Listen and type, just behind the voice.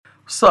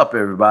What's up,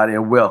 everybody,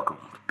 and welcome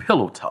to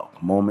Pillow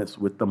Talk Moments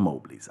with the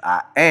Mobleys.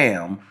 I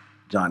am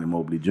Johnny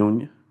Mobley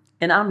Jr.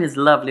 And I'm his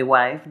lovely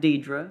wife,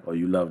 Deidre. Oh,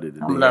 you loved it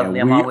today. I'm lovely.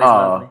 And I'm always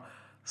lovely.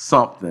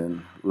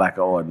 Something like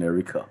an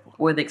ordinary couple.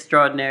 With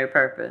extraordinary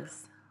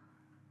purpose.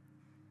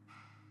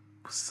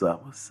 What's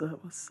up, what's up,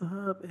 what's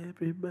up,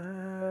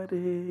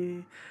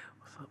 everybody?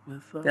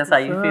 What's up, That's how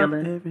you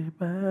feeling?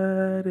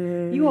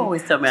 Everybody. You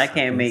always tell me I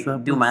can't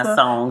do my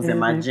songs and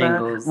my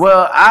jingles.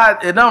 Well,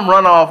 it don't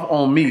run off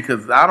on me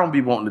because I don't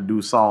be wanting to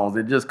do songs.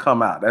 It just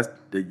come out. That's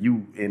the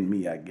you and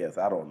me, I guess.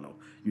 I don't know.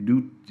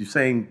 You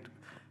sing.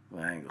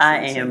 Well, I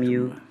am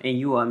you and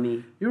you are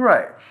me. You're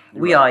right.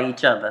 We are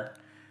each other.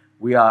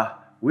 We are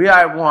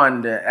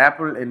one. The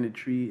apple and the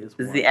tree is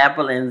one. The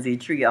apple and the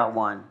tree are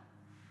one.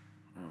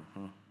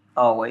 Mm-hmm.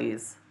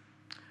 Always.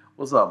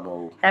 What's up,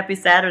 Mo? Happy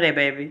Saturday,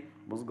 baby.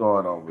 What's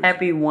going on with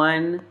Happy you?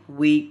 1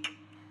 week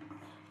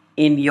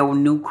in your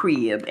new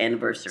crib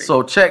anniversary.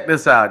 So check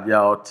this out,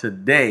 y'all.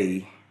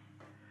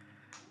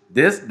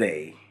 This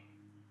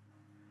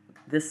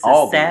is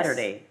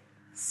August.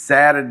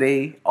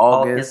 Saturday,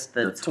 August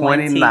the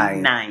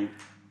 29th,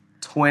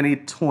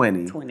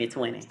 2020.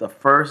 2020. It's the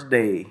first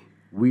day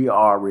we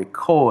are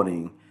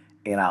recording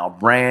in our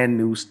brand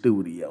new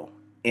studio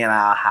in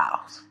our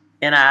house.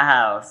 In our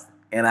house.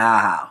 In our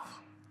house.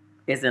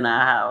 It's in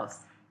our house.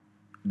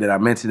 Did I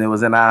mention it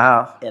was in our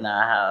house? In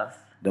our house.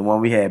 The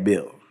one we had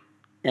built.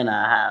 In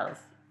our house.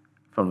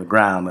 From the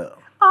ground up.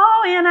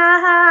 Oh, in our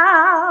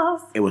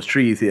house. It was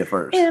trees here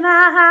first. In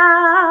our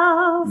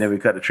house. Then we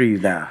cut the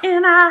trees down.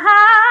 In our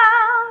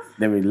house.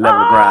 Then we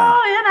leveled the ground.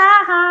 Oh, in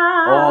our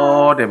house.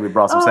 Oh, then we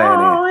brought some sand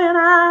in. Oh, in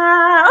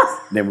our house.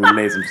 Then we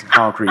laid some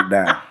concrete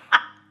down.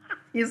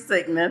 You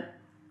sickening.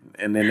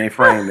 And then they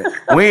framed it.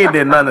 We ain't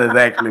did none of it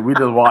actually. We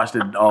just watched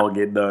it all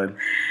get done.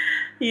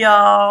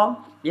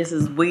 Y'all, this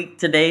is week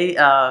today.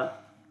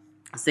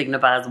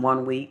 Signifies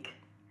 1 week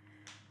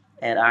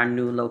at our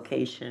new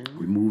location.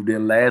 We moved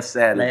in last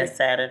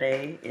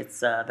Saturday. It's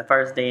the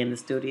first day in the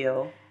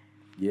studio.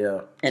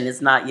 Yeah. And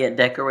it's not yet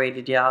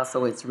decorated, y'all,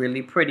 so it's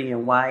really pretty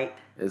and white.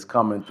 It's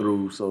coming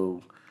through,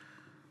 so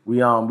we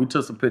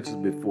took some pictures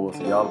before,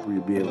 so y'all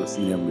will be able to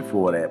see them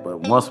before that.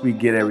 But once we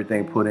get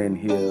everything put in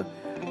here,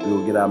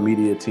 we'll get our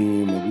media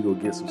team and we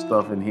gonna get some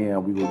stuff in here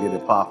and we gonna get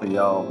it popping,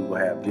 y'all. We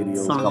gonna have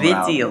videos coming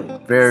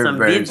out.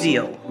 Very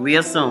soon.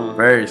 Real soon.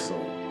 Very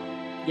soon.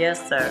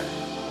 Yes, sir.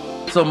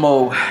 So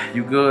Mo,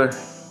 you good?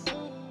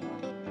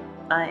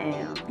 I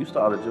am. You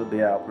started your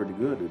day out pretty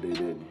good today,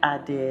 didn't you? I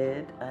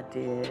did.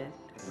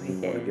 You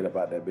want to get up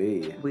out that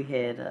bed. We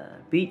had a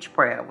beach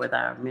prayer with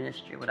our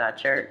ministry, with our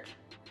church.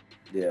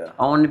 Yeah.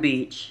 On the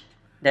beach.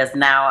 That's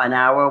now an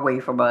hour away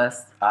from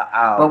us.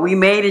 Hour. But we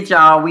made it,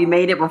 y'all. We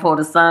made it before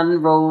the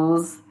sun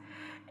rose.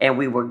 And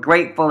we were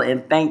grateful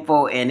and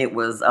thankful. And it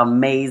was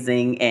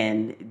amazing.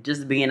 And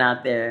just being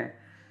out there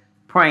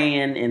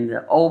praying in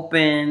the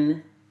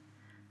open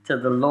to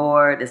the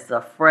Lord. It's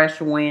a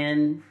fresh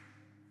wind.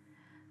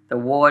 The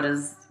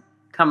water's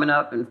coming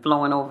up and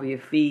flowing over your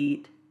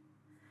feet.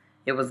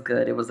 It was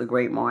good. It was a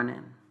great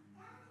morning.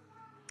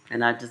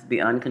 And I'd just be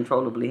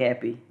uncontrollably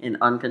happy and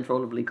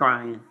uncontrollably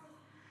crying.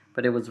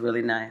 But it was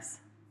really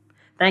nice.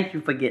 Thank you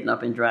for getting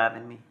up and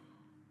driving me.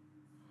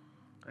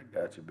 I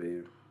got you,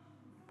 babe.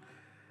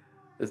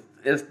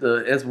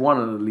 It's one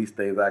of the least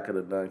things I could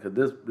have done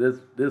because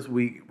this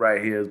week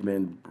right here has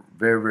been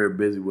very, very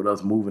busy with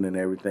us moving and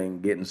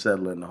everything, getting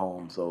settled in the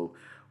home. So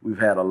we've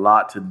had a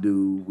lot to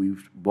do.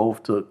 We've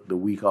both took the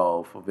week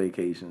off for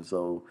vacation,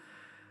 so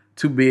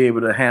to be able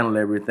to handle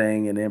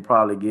everything and then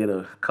probably get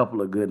a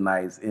couple of good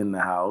nights in the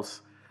house.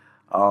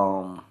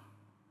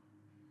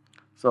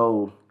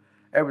 So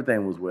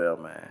everything was well,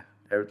 man.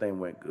 Everything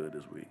went good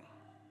this week.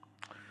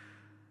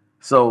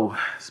 So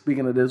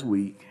speaking of this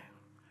week,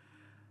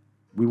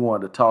 we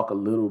wanted to talk a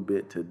little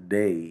bit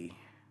today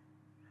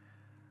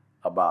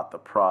about the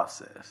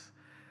process.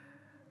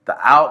 The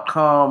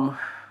outcome,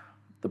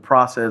 the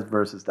process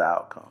versus the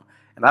outcome.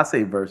 And I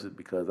say versus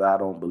because I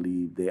don't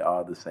believe they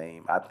are the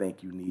same. I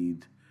think you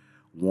need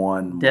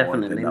one Definitely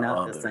more than the not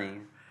other. the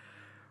same.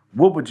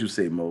 What would you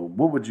say, Mo?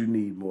 What would you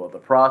need more, the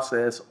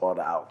process or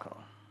the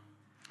outcome?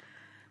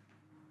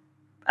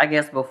 I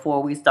guess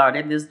before we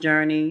started this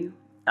journey,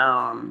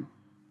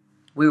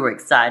 we were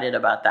excited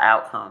about the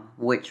outcome,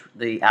 which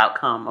the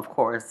outcome, of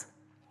course,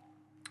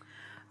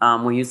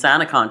 when you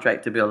sign a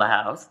contract to build a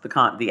house,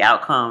 the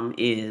outcome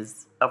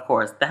is, of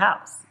course, the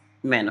house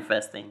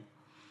manifesting.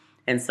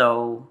 And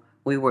so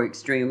we were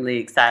extremely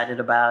excited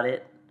about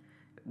it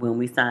when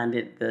we signed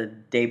it the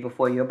day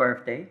before your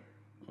birthday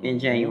in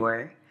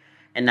January.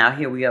 And now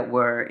here we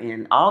were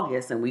in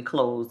August, and we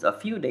closed a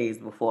few days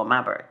before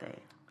my birthday.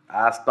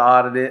 I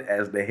started it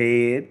as the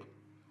head.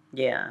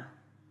 Yeah.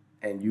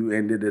 And you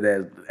ended it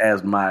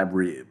as my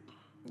rib.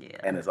 Yeah.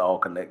 And it's all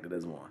connected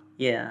as one.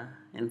 Yeah.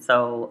 And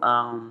so,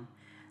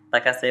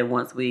 like I said,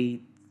 once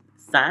we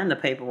signed the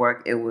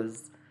paperwork, it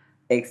was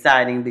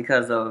exciting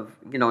because of,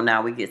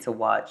 now we get to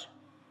watch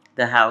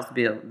the house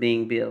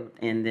being built.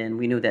 And then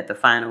we knew that the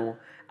final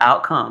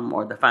outcome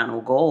or the final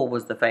goal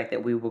was the fact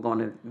that we were going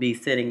to be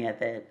sitting at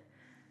that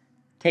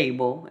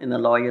table in the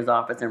lawyer's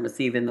office and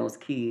receiving those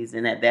keys.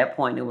 And at that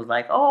point, it was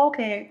like, oh,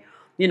 okay.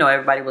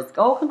 Everybody was,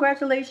 oh,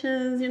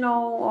 congratulations,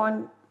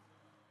 on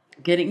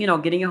getting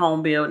your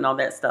home built and all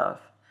that stuff.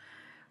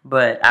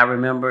 But I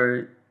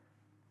remember,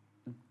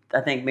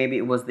 I think maybe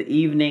it was the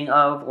evening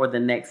of or the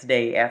next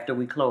day after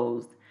we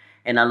closed.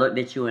 And I looked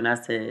at you and I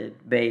said,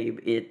 babe,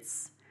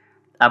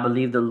 I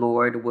believe the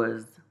Lord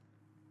was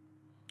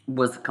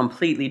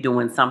completely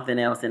doing something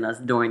else in us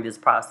during this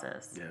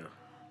process. Yeah.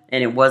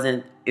 And it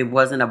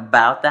wasn't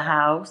about the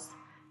house.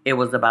 It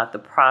was about the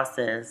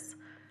process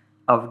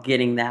of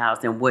getting the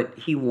house and what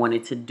he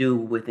wanted to do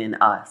within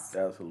us.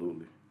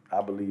 Absolutely.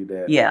 I believe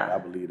that. Yeah. I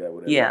believe that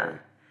with everything.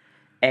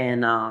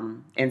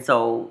 And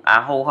so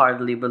I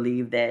wholeheartedly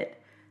believe that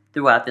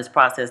throughout this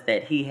process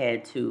that he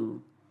had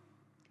to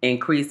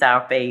increase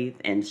our faith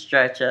and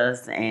stretch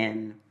us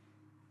and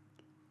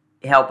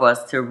help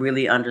us to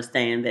really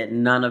understand that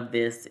none of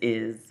this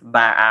is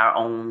by our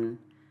own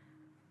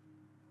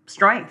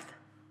strength.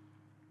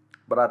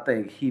 But I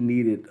think he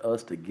needed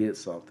us to get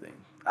something.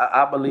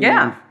 I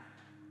believe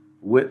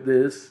with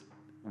this,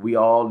 we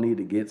all need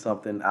to get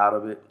something out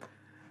of it.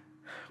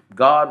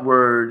 God's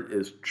word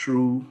is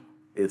true,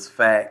 it's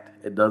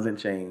fact, it doesn't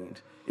change,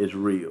 it's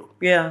real.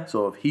 Yeah.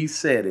 So if he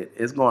said it,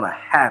 it's going to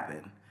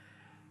happen.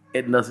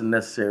 It doesn't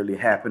necessarily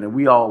happen, and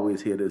we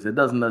always hear this. It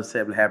doesn't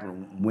necessarily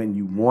happen when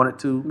you want it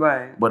to,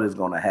 right? But it's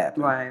going to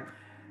happen. Right.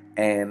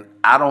 And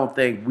I don't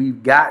think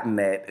we've gotten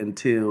that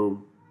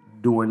until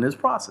doing this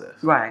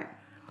process. Right.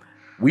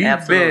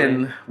 We've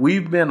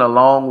been a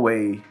long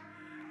way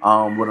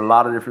with a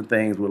lot of different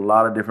things, with a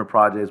lot of different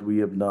projects we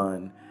have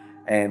done,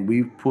 and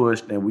we've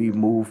pushed and we've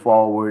moved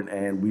forward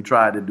and we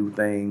tried to do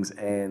things,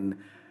 and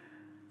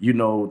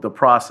the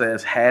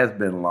process has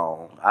been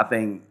long. I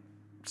think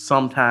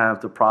sometimes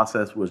the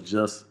process was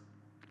just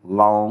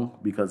long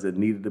because it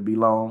needed to be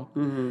long,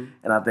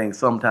 and I think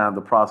sometimes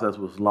the process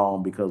was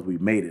long because we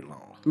made it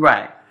long.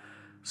 Right.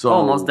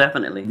 So most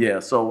definitely. Yeah.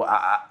 So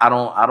I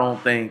don't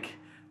think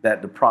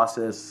that the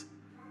process.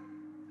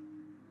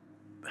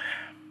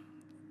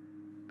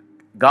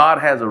 God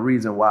has a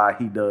reason why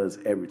he does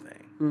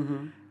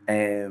everything.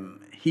 And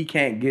he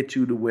can't get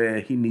you to where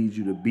he needs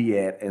you to be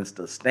at and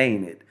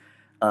sustain it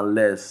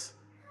unless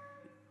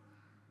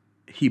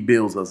he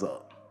builds us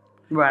up.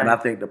 Right. And I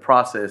think the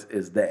process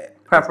is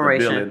that.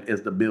 Preparation.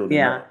 It's the building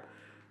up.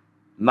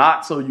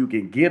 Not so you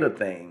can get a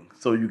thing,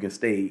 so you can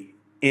stay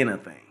in a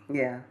thing.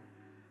 Yeah.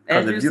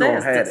 As you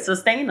said,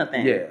 sustain a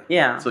thing. Yeah.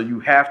 Yeah. So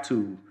you have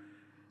to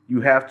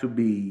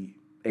be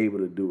able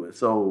to do it.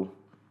 So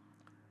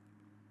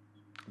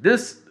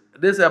this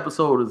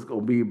episode is going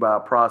to be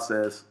about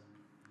process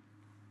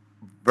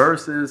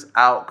versus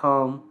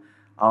outcome,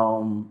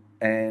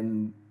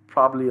 and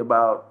probably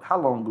about how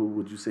long ago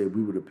would you say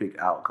we would have picked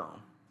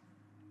outcome?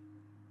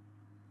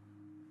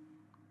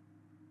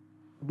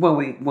 When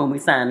we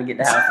signed to get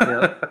the house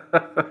built.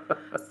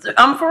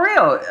 I'm for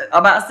real.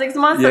 About 6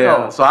 months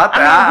ago. So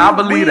I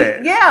believe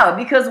that. Yeah,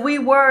 because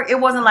it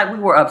wasn't like we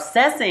were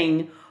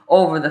obsessing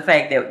over the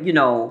fact that,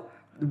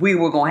 we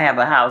were going to have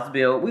a house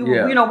built. We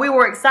were, we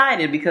were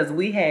excited because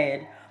we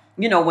had,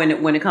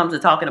 when it comes to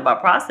talking about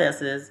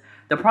processes,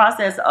 the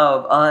process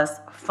of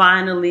us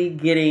finally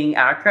getting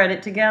our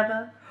credit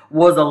together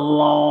was a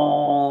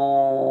long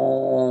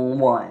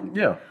one.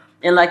 Yeah.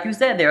 And like you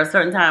said, there are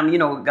certain times,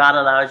 God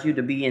allows you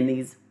to be in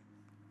these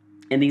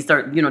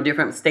certain,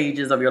 different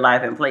stages of your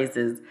life and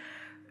places.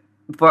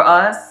 For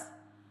us,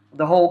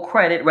 the whole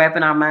credit,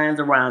 wrapping our minds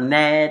around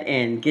that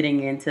and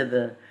getting into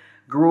the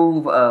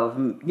groove of,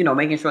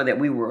 making sure that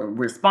we were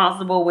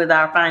responsible with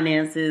our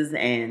finances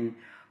and,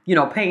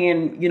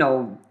 paying,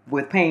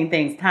 with paying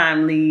things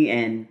timely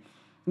and,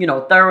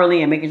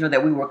 thoroughly and making sure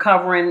that we were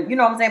covering,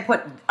 what I'm saying?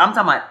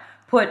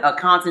 Put a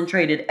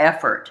concentrated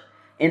effort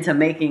into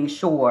making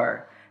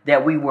sure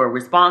that we were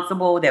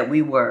responsible, that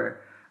we were,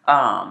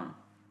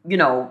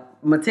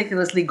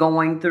 meticulously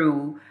going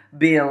through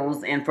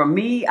bills. And for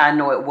me, I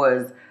know it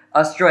was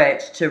a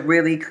stretch to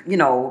really,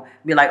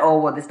 be like, oh,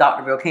 well, this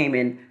doctor bill came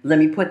in. Let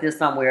me put this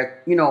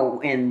somewhere,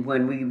 and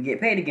when we get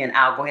paid again,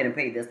 I'll go ahead and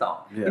pay this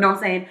off. Yeah. You know what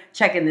I'm saying?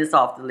 Checking this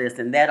off the list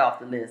and that off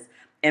the list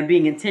and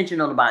being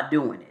intentional about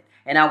doing it.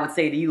 And I would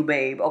say to you,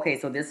 babe, okay,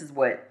 so this is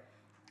what,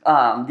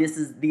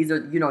 these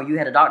are, you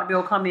had a doctor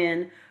bill come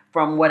in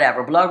from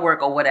whatever, blood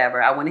work or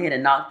whatever. I went ahead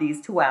and knocked these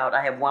 2 out.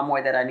 I have one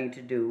more that I need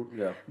to do.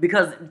 Yeah.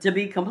 Because to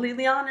be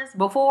completely honest,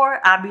 before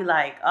I'd be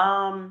like,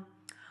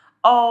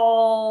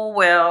 oh,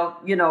 well,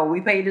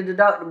 we paid the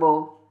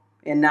deductible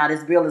and now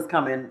this bill is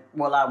coming.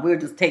 Well, we'll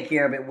just take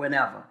care of it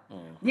whenever.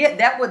 Yeah,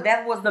 that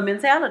was the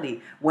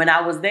mentality. When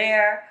I was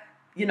there,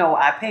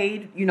 I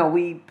paid,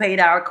 we paid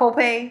our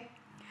copay.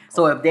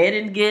 So if they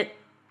didn't get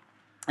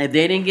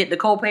the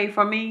copay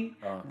from me,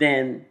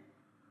 then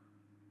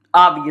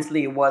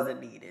obviously it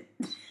wasn't needed.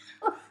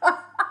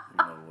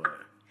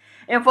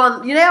 And for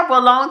a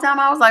long time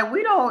I was like,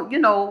 we don't,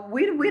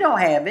 we don't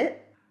have it.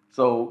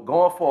 So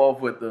going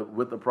forward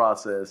with the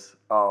process,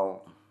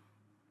 I'll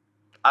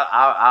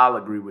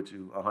agree with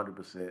you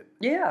 100%.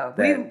 Yeah,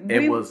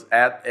 it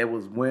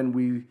was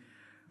when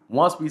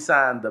once we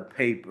signed the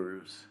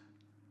papers,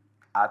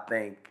 I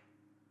think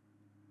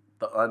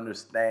the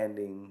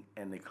understanding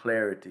and the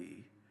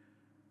clarity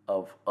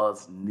of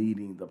us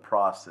needing the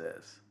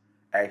process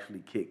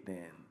actually kicked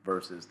in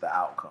versus the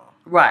outcome.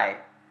 Right.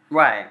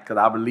 Because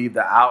I believe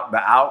the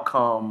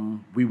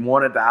outcome, we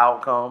wanted the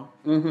outcome,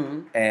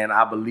 and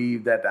I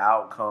believe that the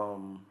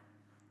outcome,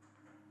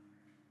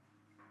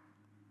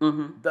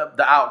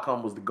 the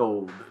outcome was the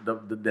goal.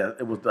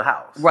 It was the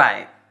house.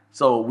 Right.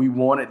 So we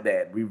wanted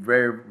that. We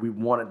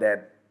wanted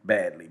that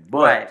badly,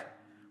 but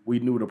we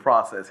knew the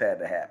process had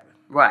to happen.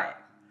 Right.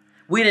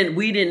 We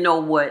didn't know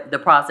what the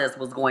process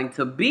was going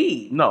to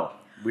be. No,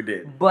 we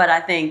didn't. But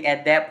I think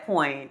at that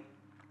point,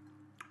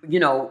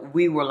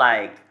 we were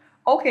like,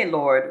 okay,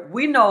 Lord,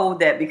 we know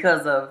that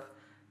because of,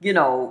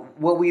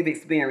 what we've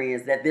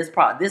experienced, that this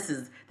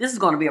is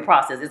going to be a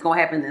process. It's going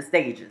to happen in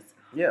stages.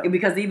 Yeah.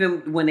 Because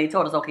even when they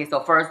told us, okay, so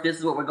first, this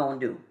is what we're going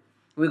to do.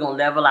 We're going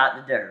to level out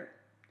the dirt.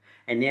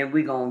 And then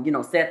we're going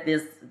to, set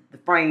the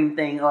frame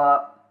thing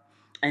up.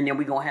 And then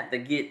we're going to have to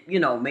get,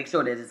 make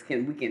sure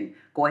that we can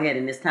go ahead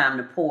and it's time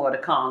to pour the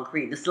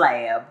concrete, the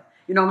slab.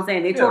 You know what I'm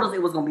saying? They told us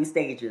it was going to be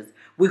stages.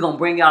 We're going to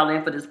bring y'all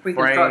in for this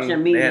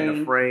pre-construction meeting.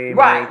 The frame,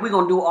 right. We're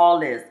going to do all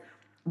this.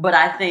 But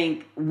I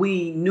think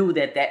we knew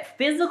that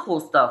physical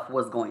stuff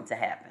was going to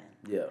happen.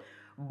 Yeah.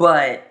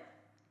 But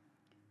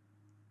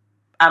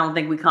I don't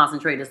think we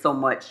concentrated so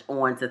much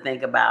on to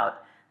think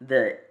about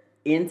the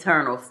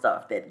internal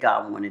stuff that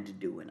God wanted to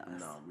do in us.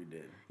 No, we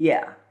didn't.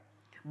 Yeah.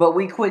 But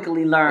we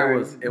quickly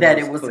learned that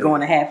it was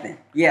going to happen.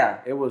 Yeah.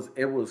 It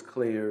was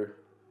clear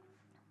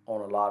on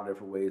a lot of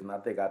different ways. And I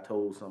think I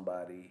told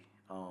somebody,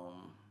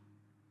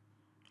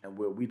 and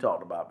we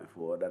talked about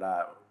before, that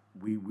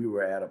we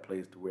were at a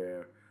place to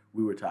where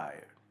we were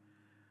tired.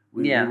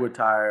 We were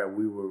tired.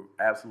 We were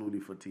absolutely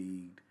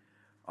fatigued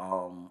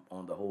on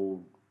the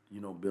whole,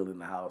 building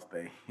the house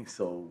thing.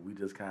 So we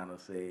just kind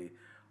of say,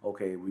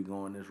 okay, we're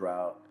going this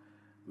route.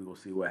 We're going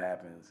to see what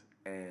happens.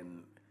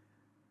 And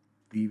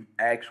the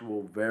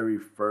actual very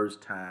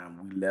first time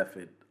we left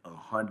it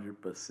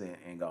 100%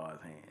 in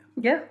God's hands.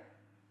 Yeah.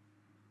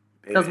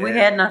 Because we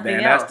had nothing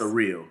else. That's the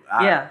real.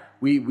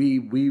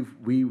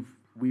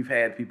 We've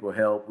had people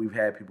help. We've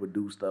had people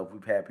do stuff.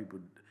 We've had people,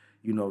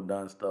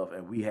 done stuff,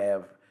 and we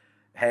have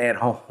had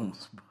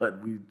homes,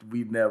 but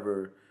we've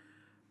never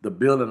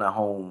building a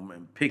home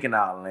and picking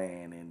out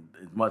land and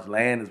as much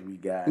land as we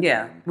got.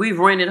 Yeah, we've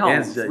rented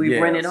homes. We've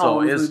rented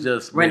homes. So it's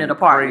just rented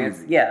apartments.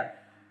 Crazy. Yeah.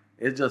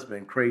 It's just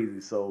been crazy.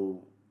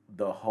 So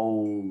the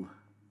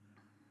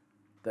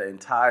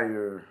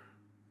entire,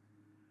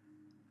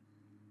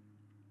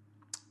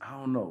 I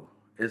don't know.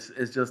 It's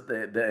just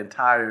the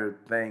entire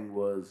thing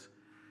was,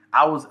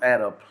 I was at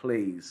a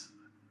place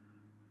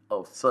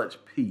of such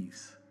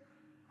peace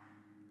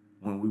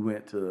when we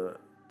went to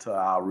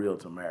our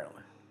realtor,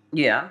 Marilyn.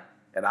 Yeah.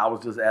 And I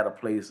was just at a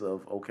place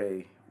of,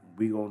 okay,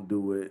 we gonna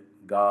do it.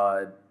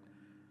 God,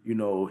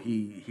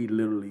 he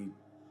literally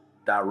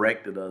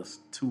directed us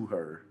to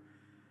her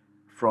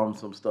from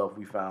some stuff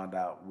we found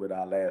out with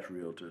our last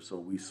realtor. So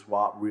we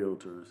swapped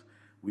realtors.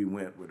 We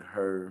went with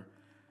her.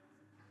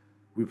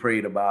 We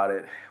prayed about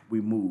it.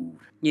 We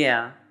moved.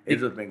 Yeah.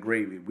 It's just been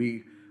gravy.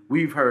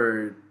 We've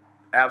heard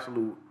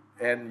absolute,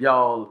 and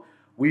y'all,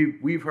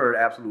 we've heard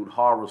absolute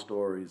horror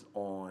stories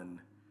on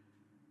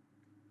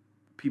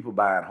people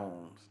buying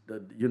homes.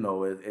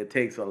 It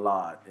takes a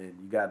lot, and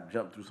you got to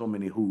jump through so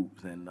many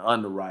hoops, and the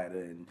underwriter,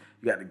 and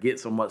you got to get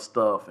so much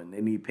stuff, and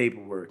they need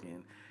paperwork,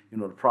 and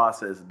the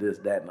process of this,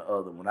 that, and the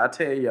other. When I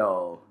tell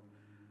y'all,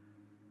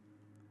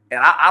 and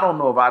I don't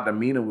know if our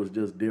demeanor was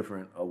just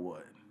different or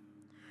what.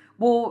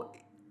 Well,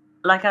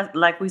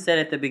 like we said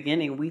at the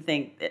beginning,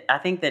 I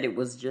think that it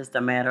was just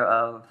a matter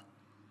of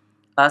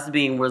us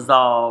being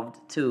resolved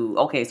to,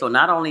 okay, so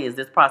not only is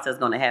this process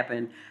going to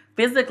happen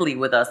physically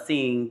with us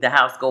seeing the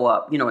house go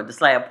up, the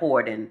slab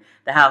poured and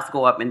the house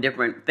go up in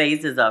different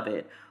phases of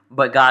it,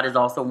 but God is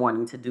also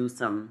wanting to do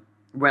some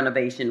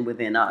renovation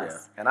within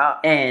us. Yeah.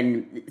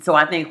 And so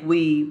I think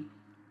we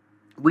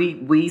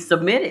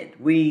submitted.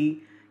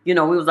 We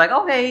was like,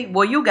 okay,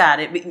 well, you got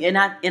it. And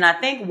I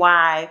think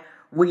why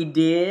we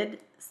did,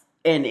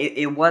 and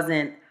it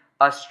wasn't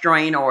a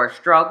strain or a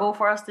struggle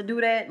for us to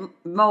do that,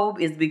 Mob,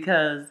 is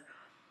because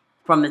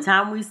from the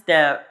time we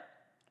stepped,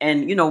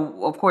 and,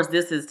 of course,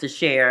 this is to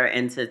share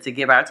and to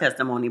give our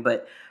testimony,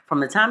 but from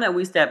the time that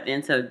we stepped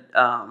into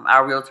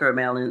our realtor,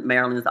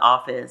 Marilyn's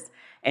office,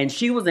 and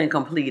she was in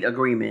complete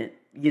agreement,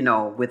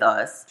 with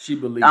us. She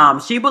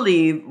believed. She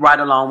believed right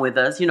along with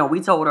us.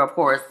 We told her, of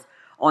course,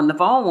 on the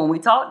phone when we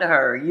talked to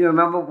her. You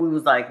remember, we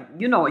was like,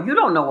 you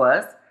don't know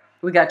us.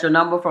 We got your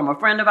number from a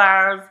friend of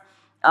ours.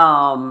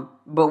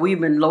 But we've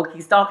been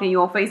low-key stalking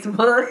you on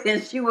Facebook.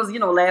 And she was,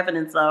 laughing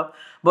and stuff.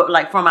 But,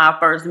 like, from our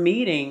first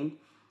meeting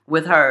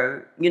with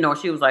her,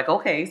 she was like,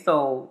 okay,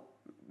 so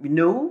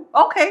new?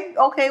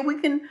 Okay, we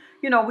can,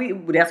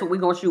 that's what we're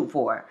going to shoot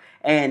for.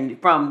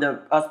 And from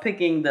us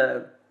picking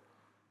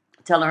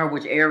telling her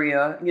which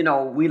area,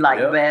 we like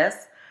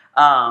best,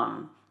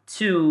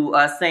 to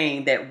us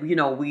saying that,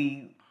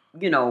 we our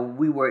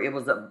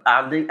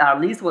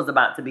lease was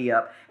about to be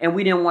up, and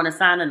we didn't want to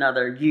sign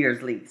another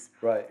year's lease.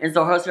 Right. And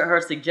so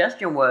her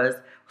suggestion was,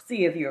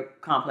 see if your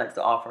complex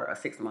will offer a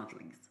 6-month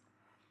lease.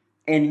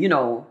 And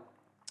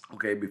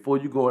Okay, before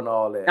you go into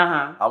all that,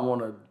 I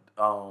want to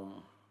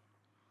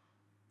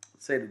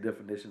say the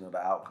definition of the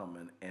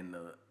outcome in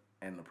the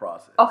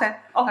process. Okay.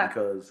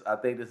 Because I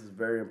think this is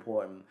very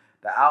important.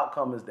 The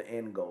outcome is the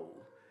end goal.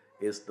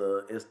 It's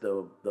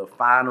the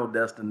final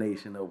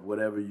destination of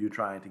whatever you're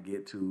trying to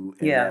get to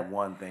in that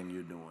one thing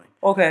you're doing.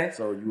 Okay.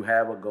 So you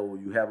have a goal,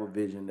 you have a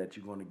vision that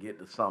you're going to get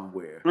to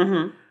somewhere.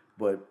 Mm-hmm.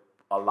 But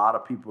a lot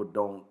of people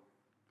do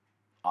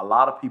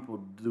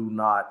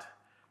not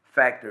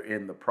factor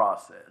in the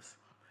process.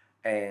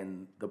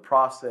 And the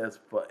process,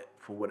 for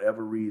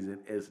whatever reason,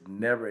 is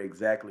never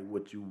exactly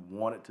what you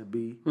want it to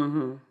be.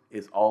 Mm-hmm.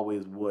 It's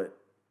always what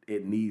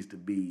it needs to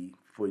be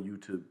for you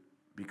to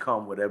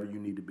become whatever you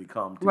need to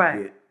become to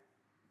get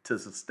to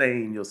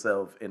sustain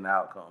yourself in the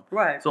outcome.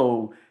 Right.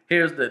 So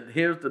here's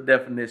the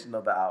definition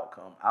of the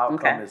outcome.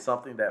 Outcome is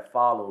something that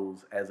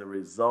follows as a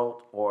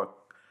result or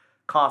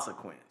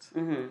consequence.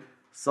 Mm-hmm.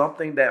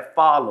 Something that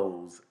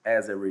follows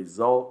as a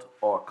result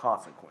or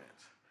consequence.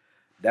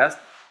 That's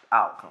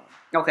outcome.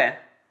 Okay.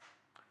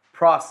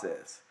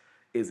 Process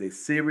is a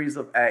series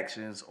of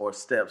actions or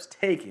steps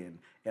taken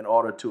in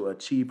order to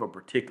achieve a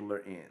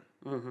particular end.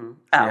 Mm-hmm. See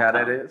how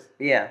that is?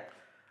 Yeah.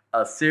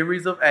 A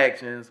series of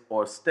actions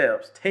or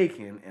steps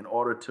taken in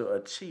order to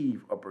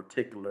achieve a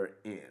particular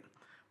end,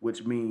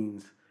 which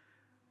means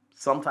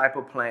some type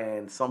of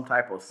plan, some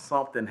type of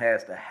something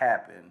has to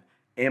happen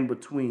in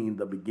between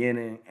the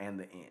beginning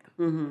and the end.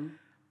 Mm-hmm.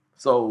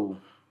 So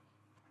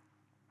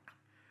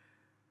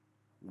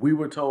we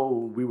were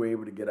told we were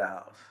able to get a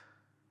house.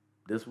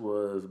 This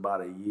was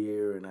about a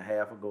year and a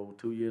half ago,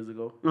 2 years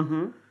ago.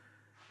 Mm-hmm.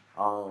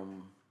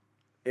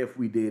 If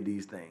we did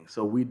these things.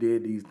 So we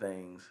did these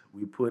things.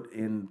 We put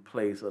in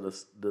place of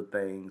the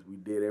things. We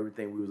did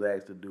everything we was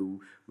asked to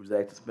do. We was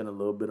asked to spend a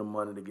little bit of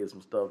money to get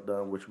some stuff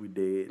done, which we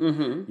did.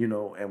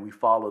 Mm-hmm. And we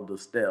followed the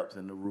steps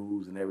and the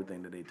rules and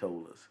everything that they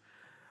told us.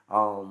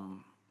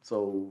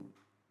 So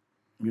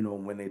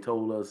when they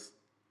told us,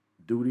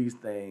 do these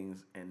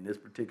things in this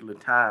particular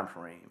time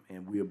frame,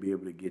 and we'll be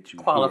able to get you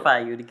qualify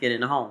you to get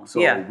in the home.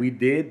 So we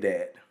did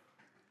that.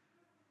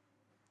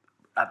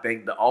 I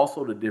think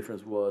also the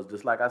difference was,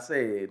 just like I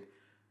said,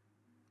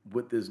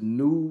 with the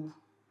new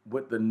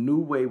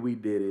way we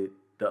did it,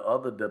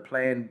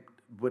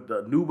 with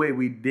the new way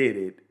we did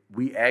it,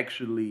 we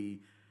actually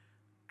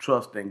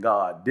trust in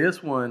God.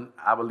 This one,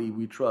 I believe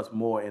we trust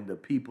more in the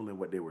people and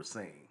what they were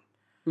saying.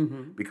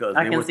 Mm-hmm. Because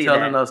they were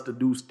telling us to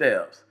do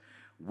steps.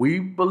 We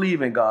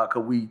believe in God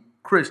because we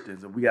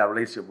Christians and we got a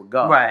relationship with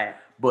God. Right.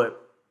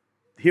 But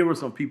here were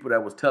some people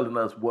that was telling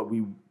us what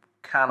we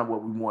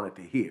wanted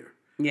to hear.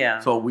 Yeah.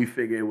 So we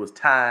figured it was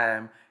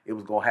time, it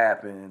was going to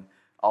happen,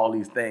 all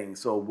these things.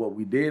 So what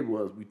we did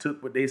was we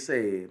took what they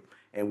said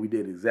and we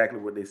did exactly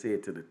what they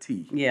said to the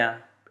T. Yeah.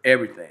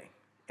 Everything.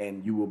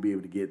 And you will be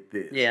able to get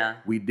this. Yeah.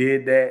 We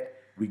did that.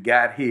 We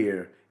got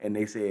here. And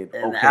they said,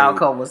 and the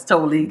outcome was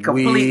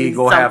completely we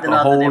gonna have to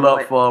hold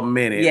up for a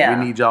minute. Yeah.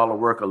 We need y'all to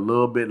work a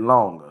little bit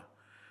longer.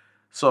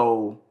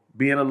 So,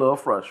 being a little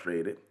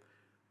frustrated,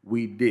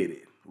 we did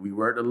it. We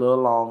worked a little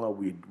longer.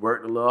 We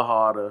worked a little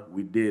harder.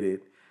 We did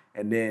it.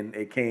 And then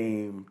it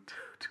came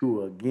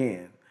to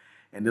again.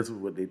 And this is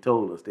what they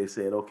told us. They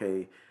said,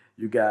 okay,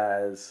 you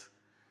guys,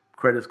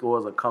 credit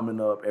scores are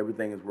coming up.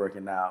 Everything is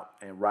working out.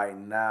 And right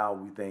now,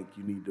 we think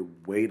you need to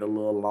wait a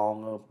little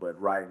longer. But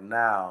right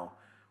now,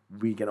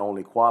 we can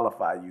only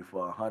qualify you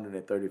for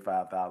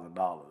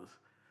 $135,000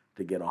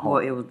 to get a home.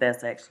 Well,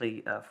 that's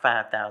actually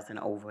 $5,000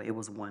 over. It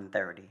was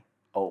 $130,000.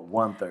 Oh,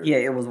 $130,000. Yeah,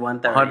 it was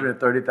 $130,000.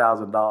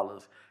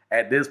 $130,000.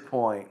 At this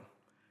point,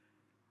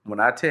 when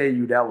I tell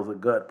you that was a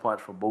gut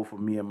punch for both of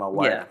me and my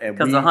wife, yeah,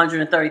 because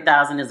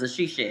 $130,000 is a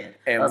she shed,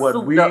 and a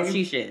souped-up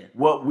she shed.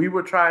 What we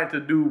were trying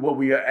to do, what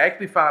we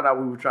actually found out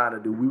we were trying to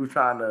do, we were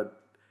trying to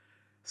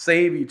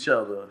save each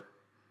other.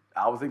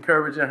 I was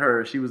encouraging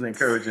her. She was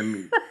encouraging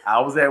me. I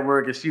was at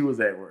work and she was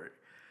at work.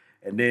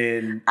 And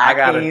then I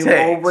got a text. I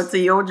came over to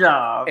your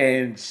job.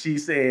 And she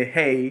said,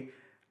 hey,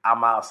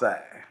 I'm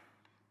outside.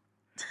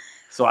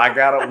 So I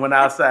went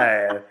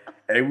outside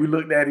and we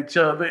looked at each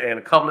other and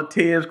a couple of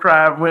tears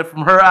went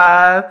from her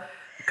eyes.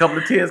 A couple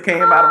of tears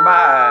came out of my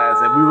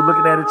eyes. And we were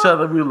looking at each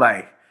other. We were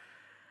like,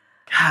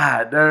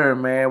 God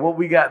damn, man, what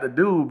we got to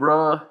do,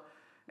 bruh?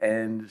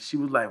 And she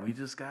was like, we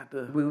just got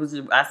to.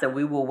 I said,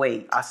 we will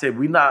wait. I said,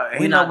 we can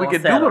do with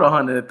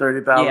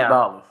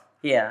 $130,000.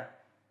 Yeah.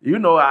 You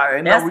know, I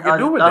ain't know we can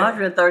do with that.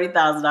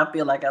 $130,000, I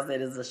feel like I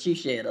said, is a she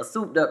shed, a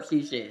souped up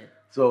she shed.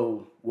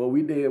 So what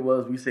we did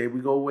was we said,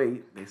 we go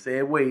wait. They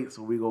said wait,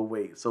 so we go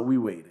wait. So we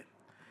waited.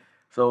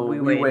 So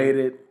we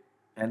waited.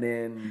 And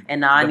then.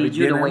 And now I need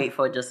you to wait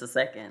for just a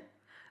second.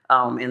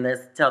 And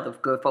let's tell the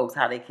good folks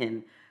how they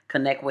can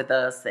connect with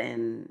us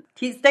and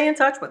stay in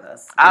touch with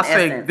us.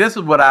 This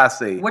is what I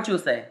say. What you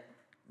say?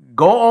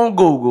 Go on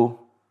Google,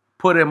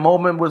 put in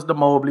Moment with the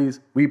Mobleys.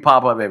 We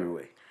pop up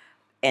everywhere.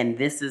 And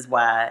this is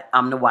why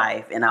I'm the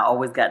wife, and I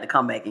always got to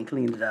come back and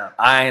clean it up.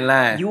 I ain't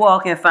lying. You all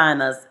can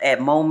find us at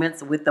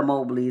Moments with the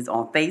Mobleys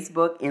on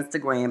Facebook,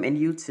 Instagram, and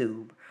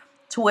YouTube.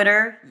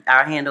 Twitter,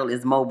 our handle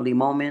is Mobley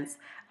Moments.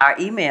 Our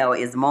email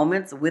is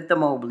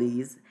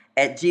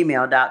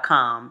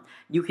momentswiththemobleys@gmail.com.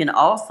 You can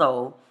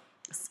also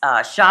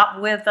shop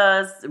with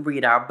us,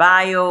 read our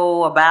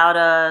bio about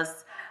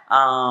us,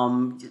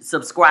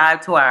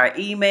 subscribe to our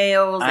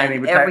emails,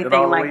 and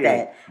everything like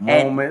that.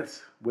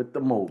 Moments with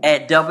the Mobleys.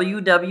 At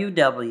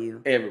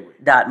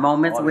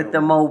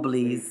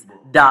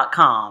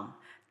www.momentswiththemobleys.com.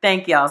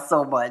 Thank y'all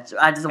so much.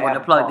 I just want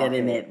to plug that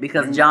in there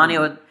because Johnny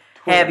will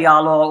have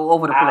y'all all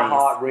over the place.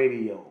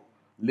 iHeartRadio.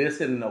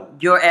 Listen, no.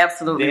 You're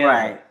absolutely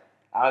right.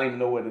 I don't even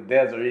know where the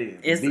desert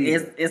is.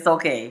 It's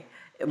okay.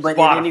 But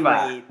Spotify. at any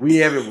rate,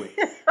 we everywhere.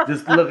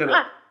 Just look at it.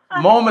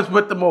 Moments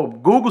with the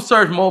Mobleys. Google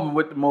search Moment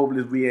with the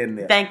Mobleys. We in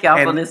there. Thank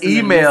y'all for listening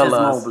email to Mrs.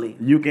 us. Mobley.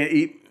 You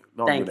can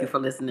Thank you for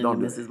listening to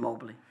Mrs.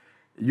 Mobley.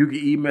 You can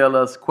email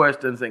us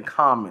questions and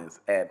comments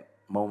at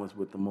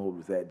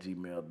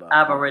momentswiththemobleys@gmail.com.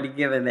 I've already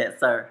given that,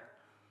 sir.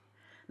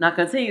 Now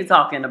continue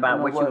talking about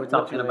what you were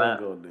talking about.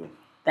 Gonna do?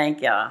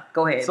 Thank y'all.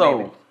 Go ahead,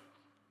 baby.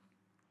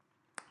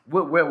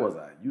 Where was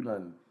I? You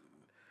done.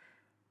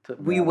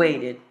 We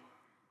waited.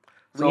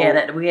 So we had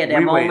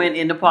that moment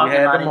in the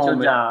parking lot at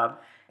your job,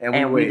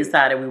 and we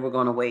decided we were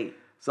going to wait.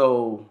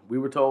 So we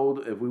were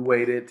told if we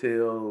waited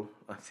until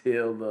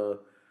the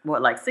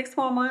like 6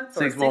 more months,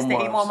 or 6 to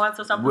 8 more months,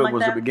 or something like that.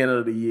 Was the beginning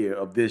of the year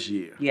of this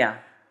year. Yeah.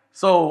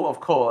 So of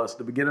course,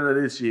 the beginning of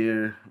this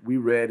year, we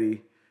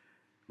ready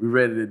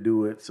to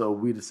do it. So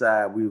we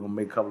decided we were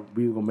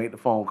gonna make the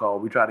phone call.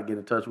 We tried to get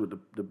in touch with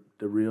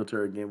the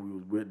realtor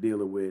again we was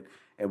dealing with,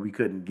 and we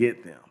couldn't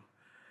get them.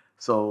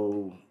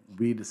 So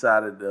we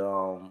decided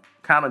to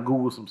kind of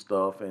Google some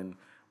stuff, and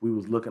we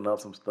was looking up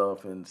some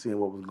stuff and seeing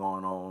what was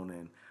going on,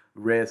 and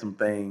read some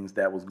things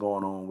that was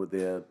going on with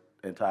their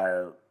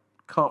entire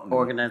company.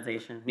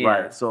 Organization. Yeah.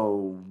 Right.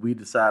 So we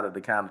decided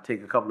to kind of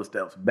take a couple of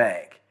steps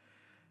back,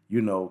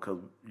 because,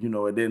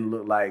 it didn't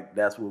look like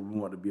that's what we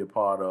wanted to be a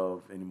part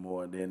of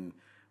anymore. And then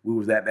we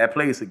was at that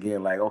place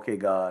again, like, okay,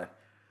 God,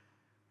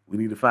 we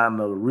need to find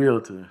another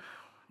realtor,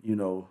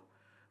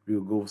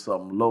 we'll go for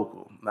something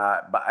local.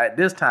 Now, but at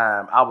this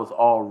time, I was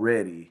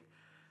already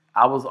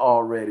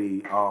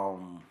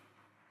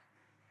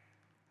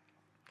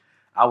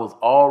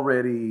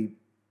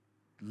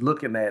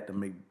looking at the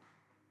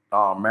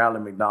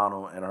Marilyn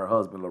McDonald and her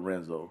husband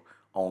Lorenzo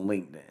on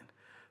LinkedIn.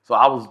 So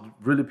I was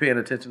really paying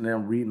attention to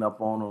them, reading up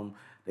on them.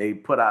 They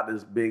put out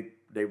this they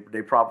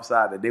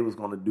prophesied that they was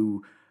going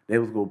to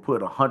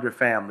put 100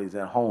 families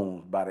in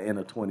homes by the end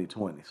of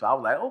 2020. So I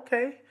was like,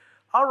 okay,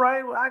 all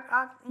right, well, I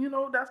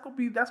that's gonna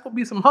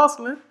be some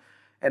hustling.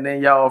 And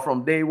then y'all,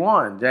 from day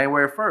one,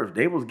 January 1st,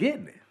 they was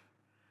getting it.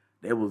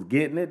 They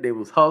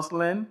was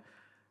hustling.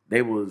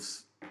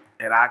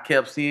 And I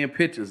kept seeing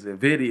pictures and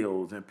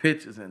videos and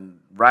pictures,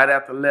 and right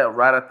after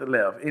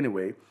left.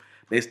 Anyway,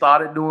 they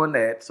started doing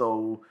that.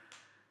 So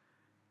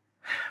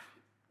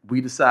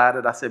we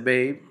decided, I said,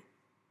 babe,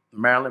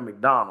 Marilyn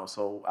McDonald.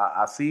 So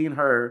I seen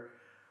her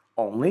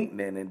on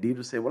LinkedIn, and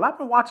Deidre said, well, I've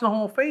been watching her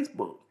on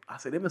Facebook. I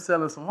said, they've been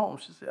selling some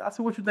homes. She said,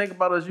 what you think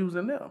about us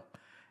using them?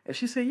 And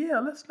she said, yeah,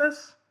 let's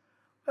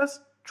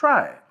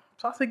try it.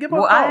 So I said, give her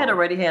a call. I had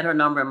already had her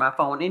number in my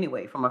phone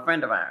anyway from a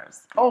friend of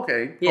ours.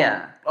 Okay.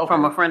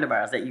 From a friend of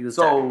ours that used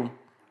her. So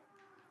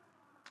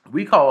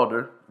we called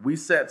her. We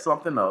set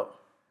something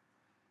up.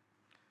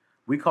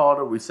 We called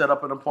her. We set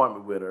up an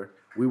appointment with her.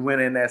 We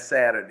went in that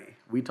Saturday.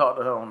 We talked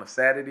to her on a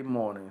Saturday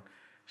morning.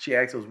 She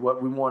asked us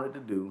what we wanted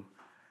to do.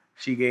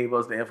 She gave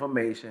us the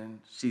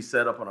information. She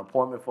set up an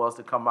appointment for us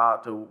to come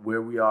out to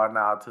where we are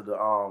now, to the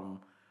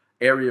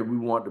area we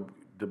want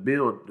to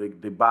build,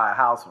 to buy a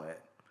house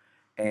at.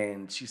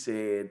 And she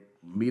said,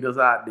 meet us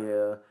out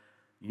there.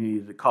 You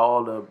need to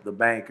call the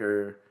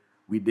banker.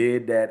 We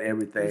did that,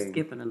 everything. You're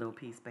skipping a little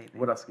piece, baby.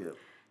 What I skip?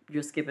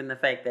 You're skipping the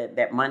fact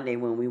that Monday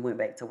when we went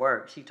back to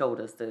work, she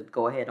told us to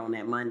go ahead on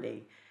that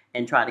Monday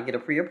and try to get a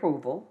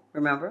pre-approval,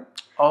 remember?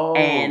 Oh.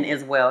 And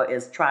as well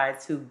as try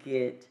to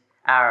get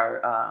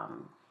our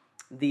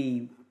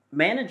the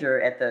manager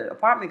at the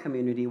apartment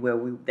community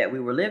that we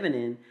were living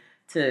in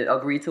to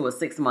agree to a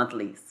 6-month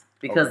lease.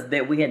 Because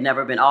we had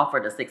never been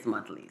offered a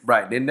 6-month lease.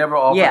 Right. They never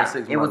offered a 6-month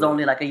lease. It was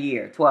only like a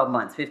year, 12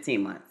 months,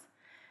 15 months.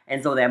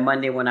 And so that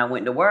Monday when I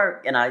went to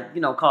work and I,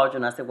 called you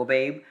and I said, well,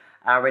 babe,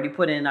 I already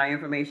put in our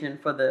information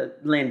for the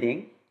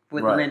lending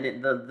with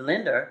the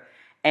lender.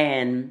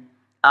 And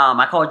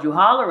I called you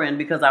hollering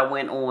because I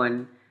went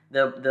on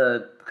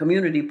the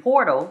community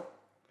portal,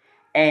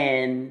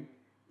 and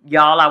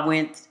I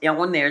went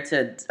on there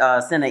to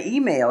send an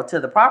email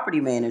to the property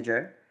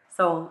manager.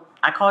 So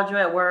I called you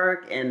at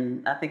work,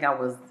 and I think I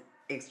was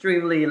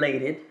extremely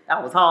elated.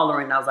 I was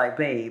hollering. I was like,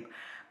 babe,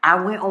 I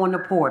went on the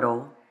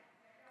portal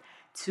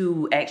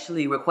to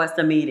actually request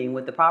a meeting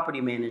with the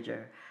property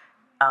manager.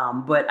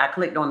 But I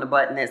clicked on the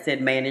button that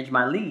said manage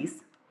my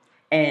lease.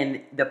 And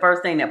the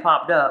first thing that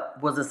popped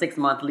up was a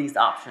 6-month lease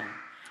option.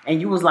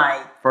 And you was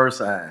like... First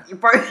sign.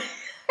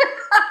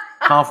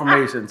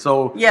 confirmation.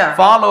 So Yeah.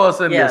 follow us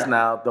in Yeah. this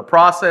now. The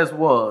process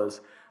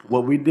was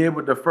what we did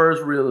with the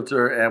first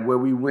realtor and where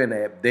we went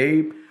at.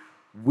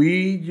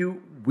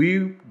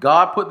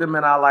 God put them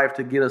in our life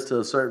to get us to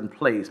a certain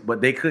place,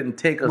 but they couldn't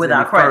take us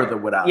Without any credit. further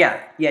without Yeah.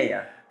 that.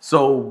 Yeah.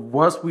 So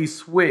once we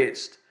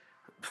switched,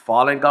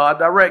 following God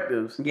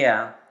directives,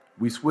 Yeah.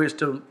 we switched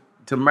to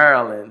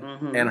Maryland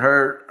Mm-hmm. and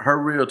her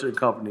realtor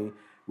company.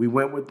 We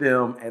went with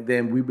them, and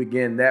then we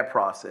began that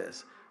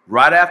process.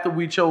 Right after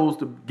we chose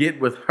to get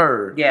with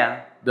her,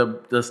 Yeah.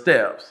 the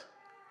steps,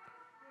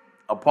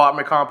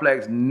 apartment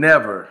complex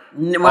never.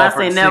 When I offered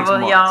say 6 never,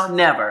 months. y'all,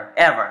 never,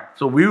 ever.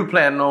 So we were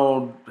planning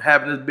on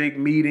having this big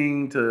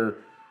meeting to,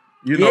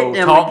 Get them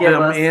talk to give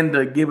them us-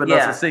 into giving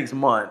Yeah. us a 6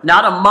 month.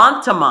 Not a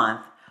month to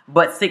month,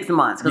 but 6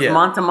 months. Because Yeah.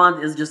 month to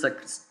month is just a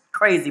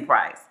crazy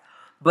price.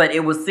 But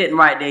it was sitting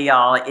right there,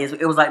 y'all.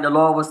 It was like the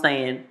Lord was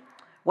saying,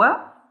 well,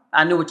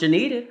 I knew what you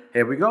needed.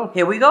 Here we go.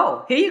 Here we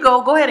go. Here you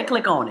go. Go ahead and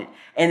click on it.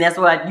 And that's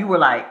what you were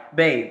like,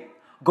 babe,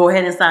 go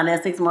ahead and sign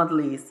that 6 month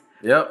lease.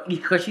 Yep.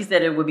 Because she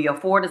said it would be a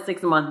 4 to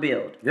 6 month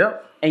build.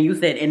 Yep. And you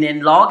said, and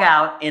then log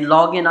out and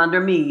log in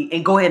under me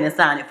and go ahead and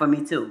sign it for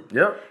me too.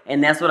 Yep.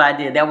 And that's what I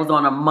did. That was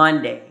on a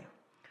Monday.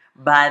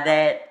 By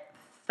that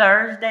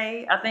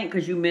Thursday, I think,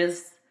 because you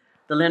missed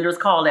the lender's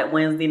call that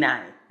Wednesday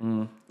night.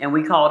 And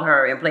we called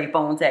her and played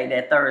phone tag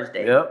that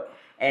Thursday. Yep.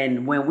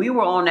 And when we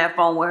were on that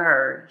phone with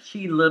her,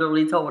 she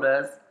literally told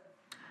us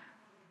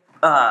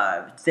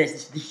that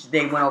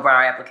they went over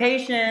our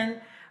application.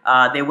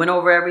 They went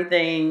over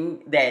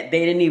everything, that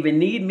they didn't even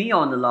need me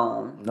on the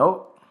loan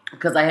Nope.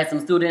 because I had some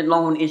student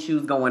loan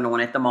issues going on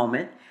at the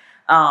moment.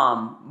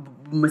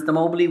 Mr.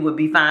 Mobley would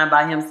be fine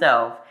by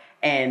himself.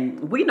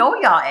 And we know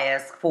y'all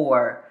ask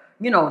for,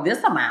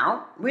 this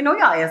amount. We know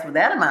y'all ask for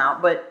that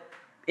amount, but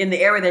in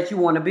the area that you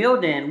want to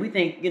build in, we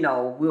think,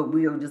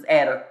 we'll just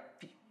add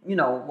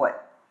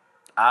what?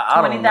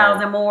 I don't know.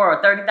 20,000 more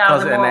or 30,000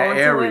 'Cause in more that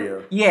onto area.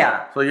 it.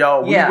 Yeah. So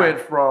y'all, we Yeah. went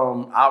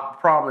from, I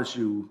promise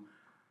you,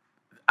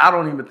 I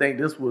don't even think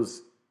this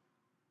was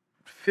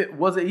it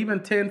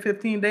even 10,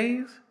 15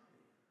 days?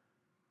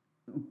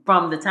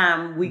 From the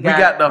time we We got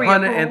got the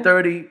pre-approved?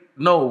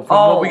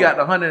 we got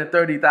the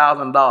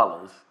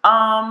 $130,000.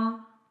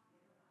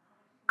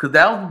 Because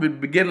that was the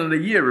beginning of the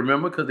year,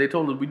 remember? Because they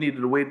told us we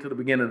needed to wait till the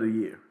beginning of the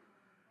year.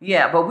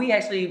 Yeah, but we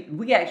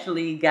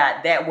actually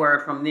got that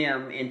word from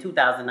them in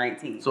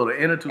 2019. So the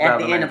end of At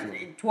the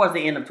 2019. towards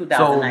the end of So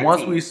 2019.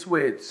 once we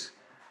switched,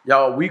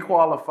 y'all, we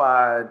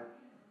qualified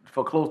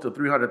for close to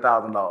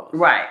 $300,000.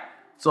 right.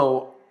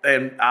 So,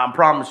 and I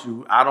promise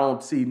you, I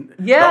don't see.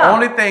 Yeah. The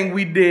only thing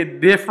we did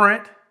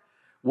different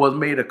was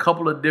made a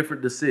couple of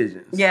different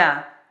decisions.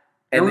 Yeah.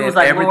 And we then was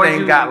like, everything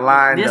Lord, got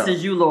lined this up.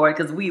 is you, Lord,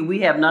 because we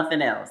have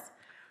nothing else.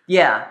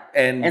 Yeah.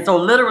 And so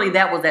literally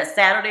that was that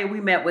Saturday we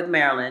met with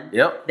Marilyn.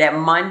 Yep. That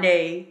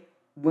Monday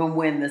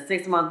when the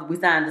 6 month we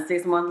signed the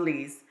 6 month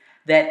lease.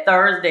 That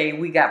Thursday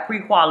we got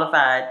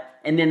pre-qualified,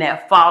 and then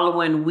that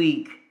following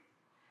week,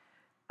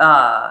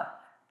 the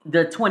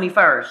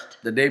 21st,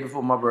 the day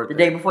before my birthday. the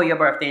day before your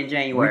birthday in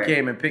January. We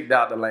came and picked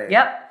out the land.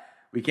 Yep.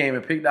 We came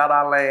and picked out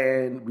our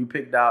land. We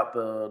picked out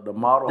the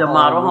model The home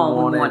model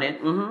home we wanted.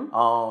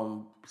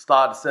 Mm-hmm.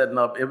 Started setting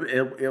up.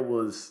 It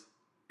was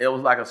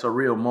like a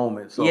surreal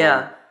moment. So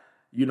Yeah.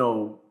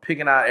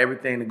 Picking out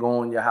everything to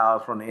go in your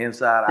house from the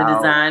inside The out.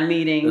 design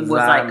meeting was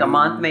like a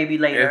month maybe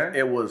later.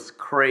 It was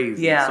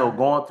crazy. Yeah. So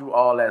going through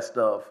all that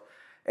stuff,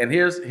 and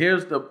here's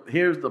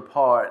the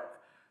part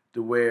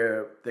to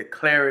where the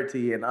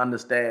clarity and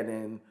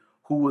understanding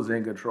who was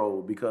in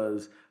control,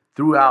 because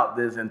throughout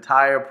this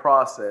entire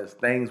process,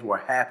 things were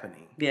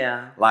happening.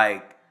 Yeah.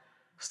 Like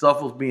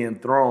stuff was being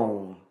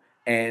thrown,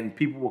 and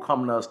people were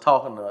coming to us,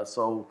 talking to us.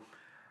 So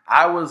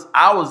I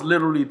was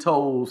literally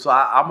told. So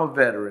I'm a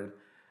veteran.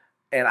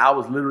 And I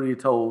was literally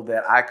told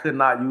that I could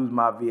not use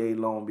my VA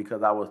loan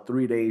because I was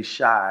 3 days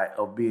shy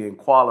of being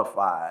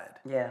qualified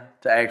Yeah.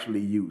 to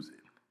actually use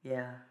it.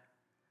 Yeah.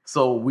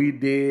 So we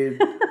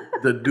did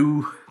the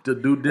due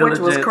diligence,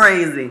 Which was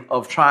crazy.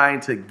 of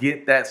trying to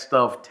get that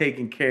stuff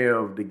taken care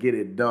of to get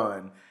it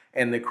done.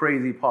 And the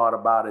crazy part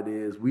about it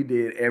is we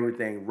did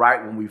everything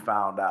right when we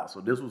found out.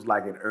 So this was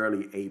like in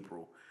early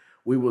April.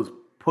 We was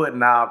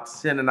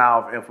sending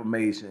out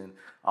information,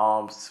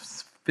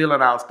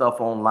 filling out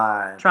stuff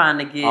online. Trying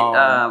to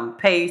get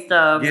pay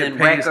stubs and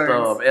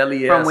records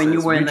LES, from when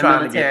you were in the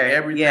trying military. to get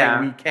everything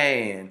Yeah. we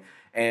can.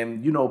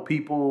 And,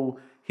 people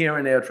here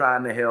and there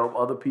trying to help,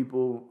 other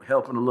people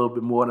helping a little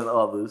bit more than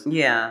others.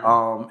 Yeah.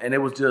 And it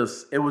was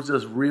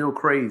just real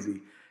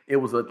crazy. It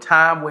was a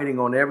time waiting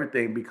on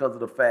everything because of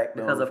the fact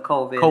Because of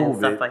COVID and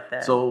stuff like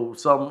that. So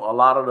a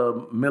lot of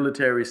the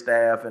military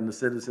staff and the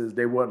citizens,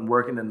 they weren't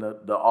working in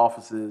the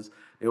offices.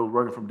 They were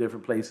working from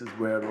different places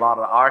where a lot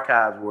of the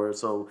archives were.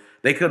 So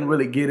they couldn't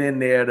really get in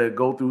there to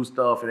go through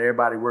stuff and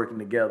everybody working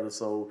together.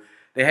 So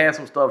they had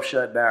some stuff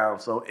shut down.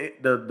 So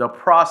the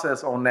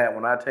process on that,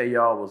 when I tell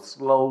y'all, was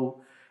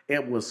slow.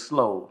 It was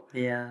slow.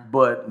 Yeah.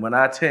 But when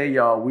I tell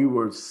y'all, we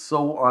were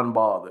so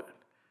unbothered.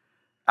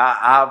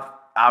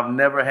 I've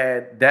never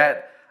had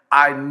that.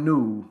 I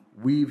knew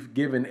we've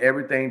given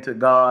everything to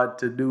God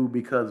to do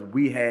because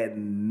we had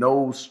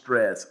no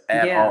stress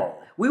at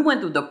all. We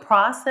went through the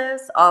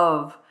process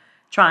of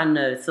trying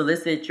to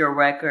solicit your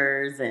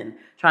records and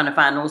trying to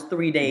find those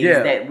 3 days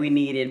that we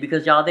needed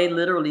because y'all, they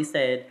literally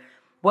said,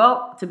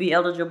 well, to be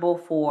eligible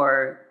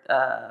for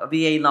a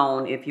VA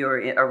loan, if you're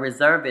a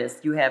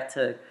reservist, you have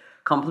to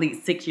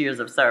complete 6 years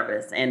of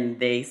service. And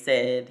they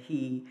said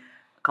he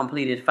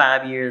completed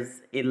 5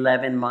 years,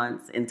 11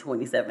 months, and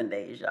 27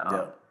 days, y'all.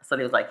 Yeah. So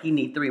they was like, he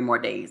need 3 more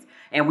days.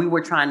 And we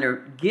were trying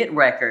to get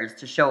records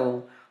to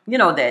show, you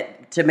know,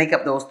 that to make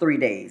up those 3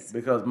 days.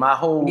 Because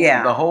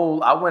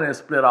I went in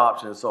split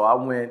options. So I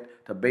went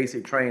to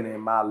basic training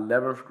in my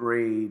 11th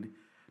grade,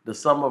 the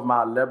sum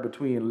of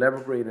between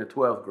 11th grade and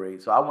 12th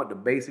grade. So I went to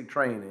basic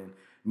training.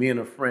 Me and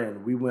a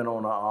friend, we went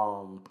on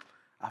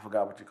I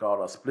forgot what you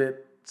call it, a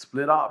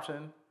split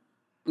option.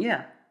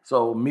 Yeah.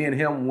 So me and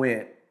him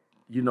went,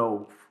 you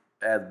know,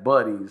 as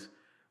buddies,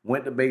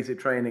 went to basic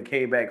training,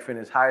 came back,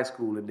 finished high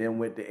school, and then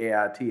went to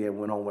AIT and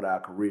went on with our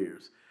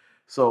careers.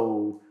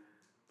 So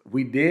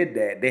we did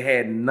that. They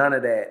had none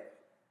of that,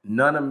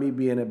 none of me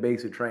being in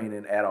basic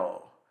training at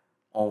all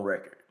on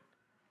record.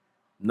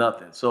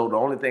 Nothing. So the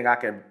only thing I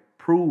could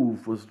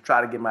prove was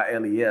try to get my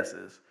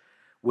LESs,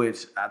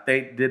 which I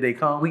think, did they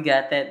come? We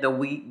got that the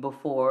week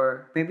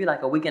before, maybe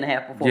like a week and a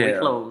half before we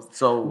closed.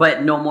 So,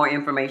 but no more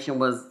information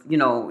was, you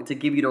know, to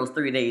give you those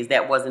 3 days.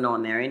 That wasn't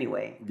on there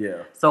anyway.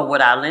 Yeah. So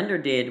what our lender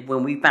did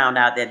when we found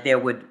out that there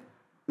would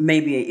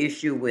maybe an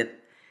issue with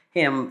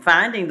him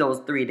finding those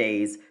 3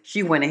 days,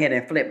 she went ahead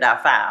and flipped our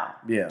file.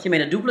 Yeah. She made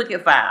a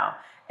duplicate file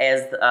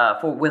as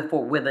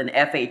with an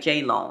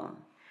FHA loan.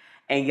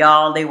 And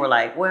y'all, they were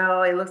like,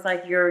 well, it looks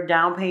like your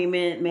down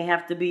payment may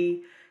have to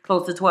be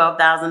close to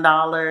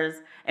 $12,000.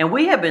 And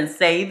we have been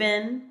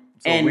saving.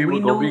 So and we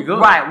knew, be good.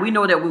 Right. We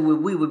know that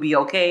we would be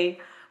okay.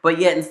 But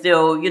yet and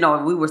still, you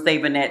know, we were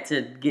saving that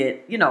to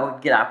get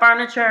our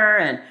furniture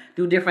and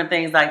do different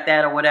things like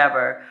that or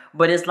whatever.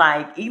 But it's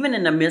like, even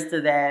in the midst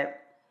of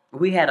that,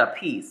 we had a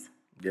peace.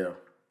 Yeah.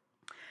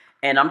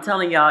 And I'm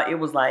telling y'all, it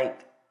was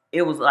like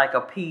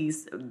a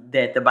peace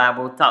that the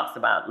Bible talks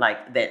about,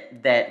 like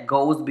that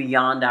goes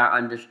beyond our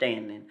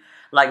understanding.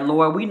 Like,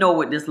 Lord, we know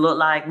what this looked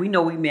like. We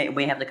know we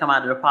may have to come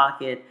out of the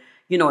pocket,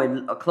 you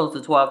know, close to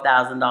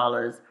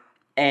 $12,000.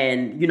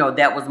 And, you know,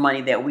 that was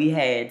money that we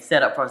had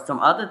set up for some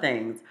other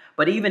things.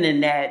 But even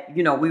in that,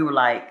 you know, we were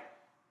like,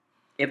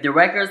 if the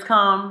records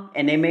come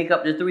and they make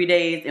up the 3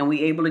 days and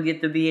we able to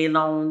get the VA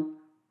loan,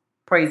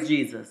 praise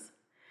Jesus.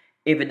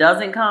 If it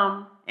doesn't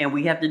come and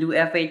we have to do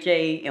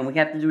FHA and we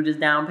have to do this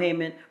down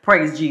payment,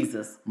 praise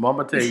Jesus. I'm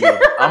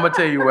gonna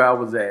tell you where I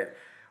was at.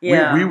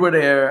 Yeah. We were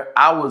there.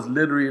 I was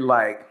literally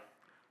like,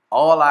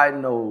 all I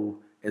know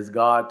is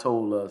God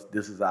told us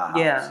this is our house.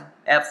 Yeah,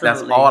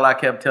 absolutely. That's all I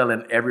kept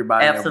telling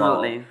everybody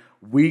Absolutely. involved.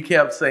 We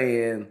kept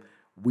saying,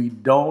 we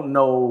don't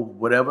know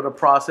whatever the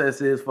process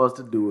is for us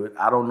to do it.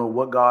 I don't know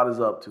what God is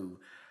up to.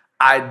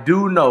 I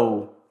do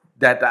know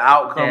that the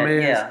outcome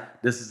is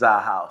this is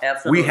our house.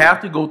 Absolutely. We have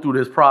to go through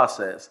this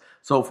process.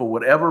 So for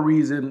whatever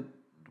reason,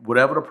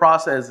 whatever the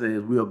process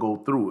is, we'll go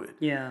through it.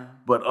 Yeah.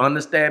 But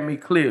understand me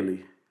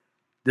clearly,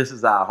 this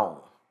is our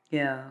home.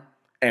 Yeah.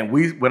 And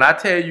when I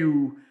tell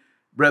you,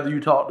 whether you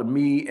talk to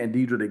me and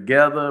Deidre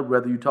together,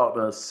 whether you talk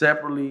to us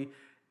separately,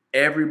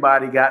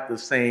 everybody got the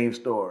same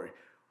story.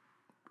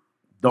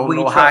 Don't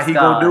know how he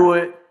gonna do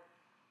it.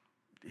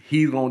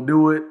 He's gonna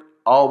do it.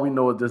 All we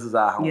know is this is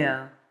our home.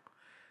 Yeah.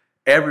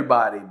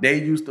 Everybody, they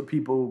used to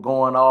people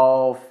going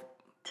off.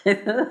 You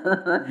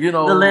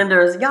know, the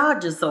lenders, y'all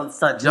just y'all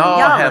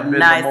have the been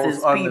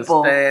nicest the most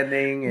people.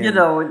 understanding, and, you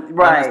know,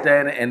 right?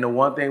 Understanding, and the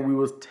one thing we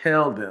was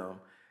tell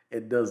them,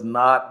 it does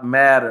not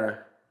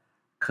matter,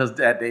 because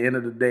at the end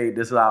of the day,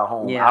 this is our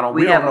home. Yeah,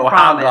 we don't know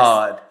how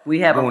God. We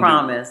have a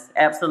promise,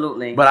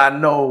 absolutely. But I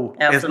know it's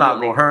not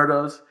Absolutely. gonna hurt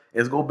us.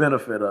 It's gonna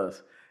benefit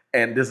us,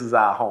 and this is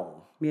our home.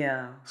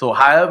 Yeah. So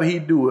however he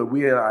do it,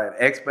 we are in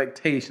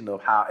expectation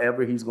of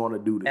however he's going to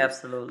do this.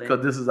 Absolutely.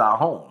 Because this is our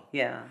home.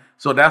 Yeah.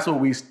 So that's what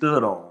we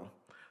stood on.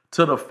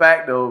 To the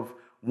fact of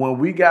when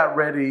we got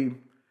ready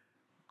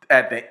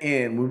at the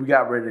end, when we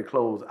got ready to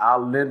close, our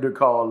lender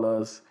called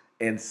us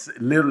and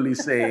literally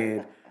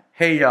said,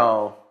 hey,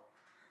 y'all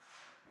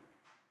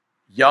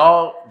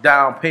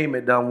down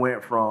payment done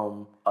went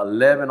from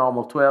 $11,000,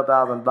 almost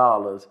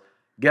 $12,000.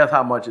 Guess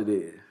how much it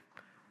is?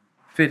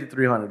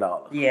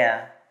 $5,300.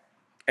 Yeah.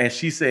 And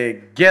she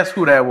said, guess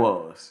who that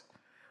was?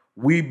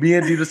 We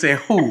being Deidre said,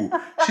 who?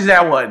 She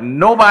said, what?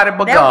 Nobody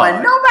but God. That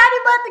was nobody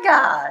but the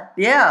God.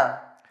 Yeah.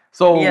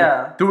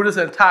 So through this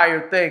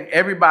entire thing,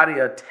 everybody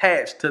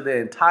attached to the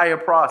entire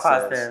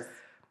process.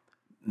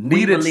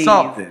 Needed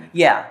something.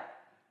 Yeah.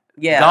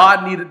 Yeah.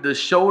 God needed to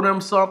show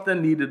them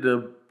something, needed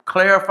to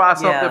clarify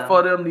something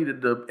for them,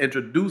 needed to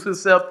introduce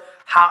himself.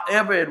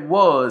 However it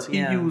was, he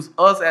used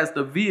us as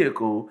the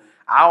vehicle,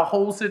 our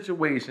whole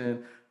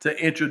situation, to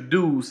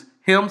introduce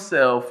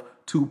himself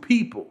to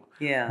people.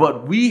 Yeah.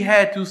 But we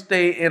had to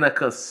stay in a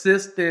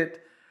consistent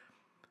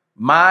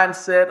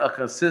mindset, a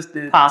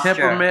consistent Posture.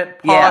 temperament,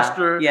 Yeah,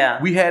 posture.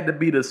 yeah. We had to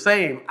be the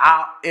same.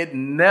 It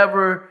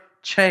never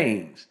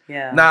changed.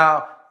 Yeah.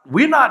 Now,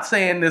 we're not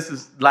saying this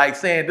is like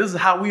saying this is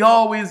how we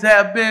always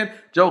have been.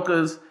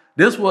 Jokers,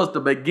 this was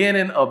the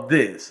beginning of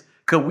this.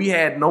 Because we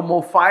had no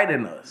more fight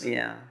in us.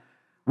 Yeah.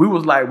 We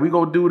was like, we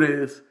gonna do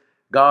this.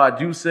 God,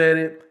 you said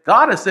it.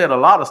 God has said a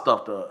lot of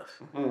stuff to us.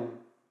 Mm-hmm.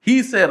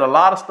 He said a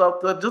lot of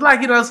stuff to us, just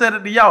like he done said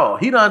it to y'all.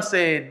 He done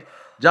said,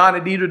 Johnny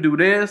need to do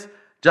this,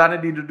 Johnny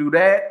need to do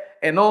that.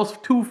 And those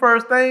two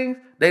first things,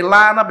 they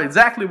line up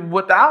exactly with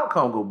what the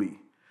outcome gonna be.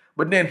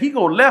 But then he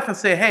go left and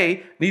say,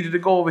 hey, needed to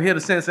go over here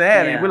to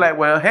Cincinnati. Yeah. And we're like,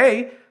 well,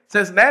 hey,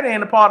 Cincinnati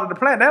ain't a part of the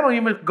plan. That don't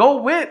even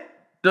go with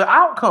the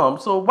outcome.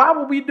 So why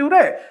would we do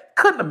that?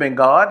 Couldn't have been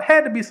God.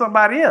 Had to be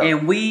somebody else.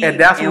 And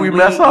that's where we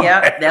mess up.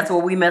 Yep, that's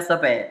where we mess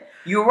up at.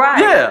 You're right.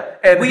 Yeah.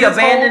 And we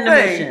abandoned the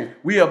mission.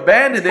 We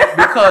abandoned it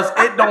because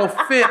it don't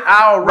fit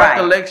our Right.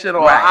 recollection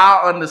or Right.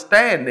 our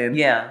understanding.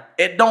 Yeah.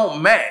 It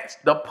don't match.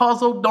 The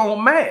puzzle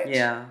don't match.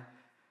 Yeah.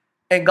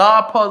 And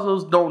God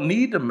puzzles don't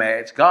need to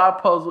match. God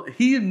puzzle,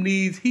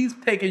 he's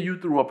taking you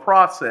through a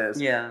process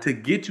to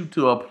get you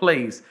to a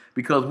place.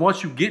 Because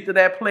once you get to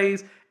that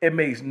place, it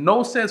makes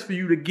no sense for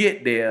you to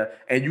get there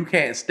and you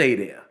can't stay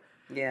there.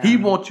 Yeah. He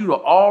wants you to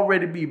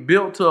already be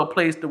built to a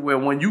place to where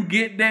when you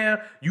get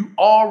there, you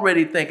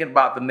already thinking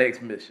about the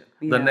next mission,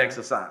 the next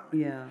assignment.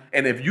 Yeah.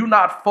 And if you're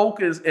not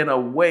focused in a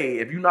way,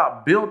 if you're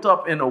not built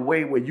up in a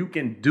way where you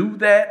can do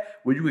that,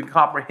 where you can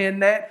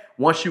comprehend that,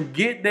 once you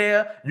get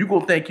there, you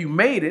gonna think you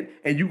made it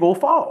and you gonna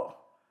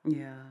fall.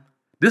 Yeah.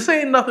 This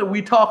ain't nothing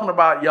we talking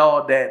about,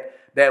 y'all,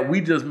 that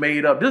we just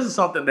made up. This is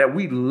something that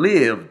we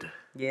lived.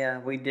 Yeah,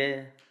 we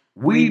did.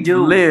 We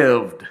do.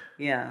 lived.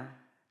 Yeah.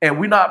 And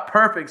we're not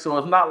perfect, so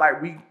it's not like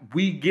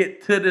we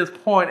get to this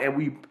point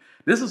and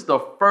this is the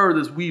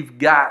furthest we've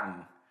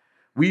gotten.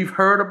 We've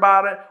heard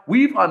about it,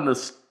 we've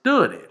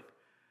understood it,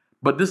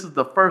 but this is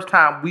the first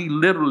time we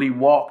literally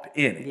walked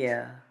in it.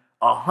 Yeah.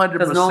 100%.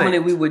 Because normally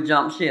we would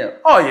jump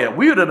ship. Oh yeah,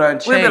 we would have done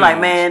changed. We'd be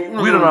like,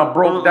 man, we done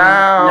broke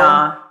down.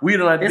 Nah, we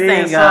done this did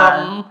ain't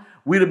something. God.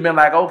 We'd have been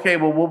like, okay,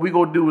 well, what we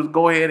gonna do is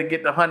go ahead and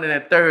get the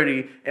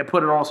 130 and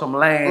put it on some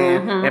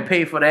land and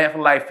pay for that for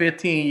like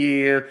 15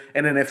 years,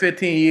 and then in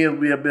 15 years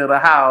we'll build a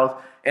house,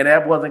 and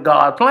that wasn't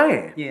God's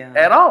plan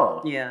at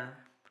all. Yeah.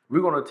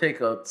 We're gonna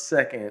take a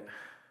second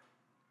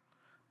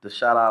to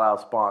shout out our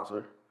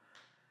sponsor.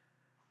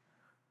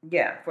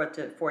 Yeah, for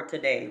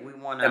today we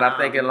want to. And I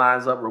think it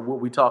lines up with what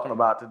we're talking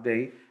about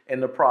today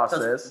in the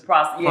process.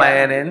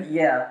 Planning.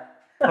 Yeah.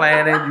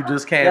 Planning, you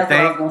just can't That's what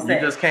I was think. gonna You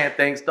say. just can't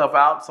think stuff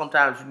out.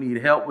 Sometimes you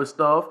need help with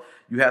stuff.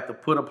 You have to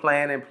put a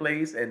plan in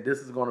place, and this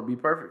is going to be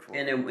perfect for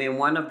you. And in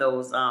one of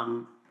those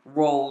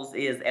roles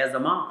is as a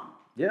mom.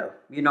 Yeah.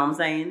 You know what I'm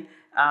saying?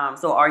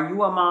 So are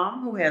you a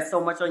mom who has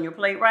so much on your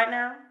plate right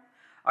now?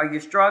 Are you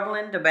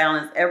struggling to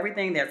balance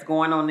everything that's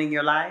going on in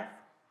your life?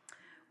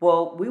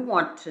 Well, we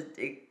want to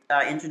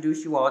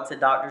introduce you all to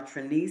Dr.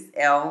 Trinice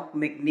L.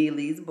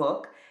 McNeely's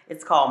book.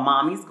 It's called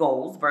Mommy's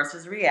Goals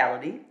versus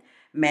Reality.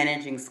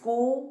 Managing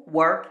school,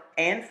 work,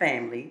 and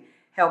family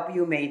help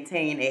you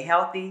maintain a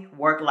healthy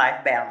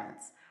work-life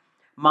balance.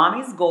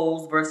 Mommy's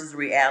Goals versus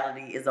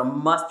Reality is a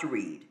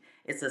must-read.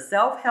 It's a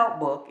self-help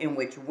book in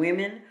which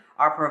women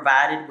are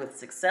provided with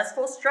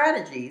successful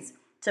strategies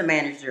to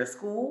manage their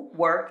school,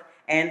 work,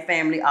 and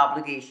family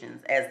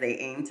obligations as they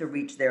aim to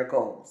reach their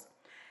goals.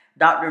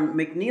 Dr.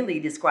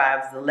 McNeely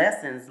describes the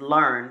lessons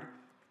learned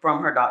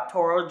from her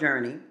doctoral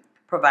journey,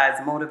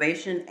 provides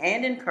motivation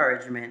and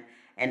encouragement,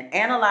 and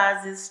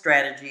analyzes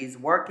strategies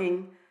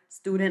working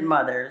student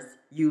mothers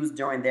use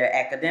during their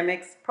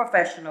academics,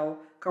 professional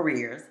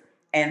careers,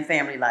 and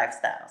family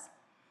lifestyles.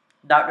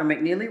 Dr.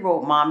 McNeely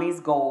wrote Mommy's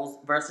Goals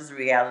versus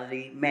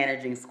Reality,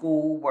 Managing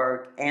School,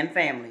 Work, and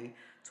Family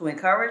to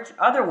encourage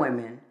other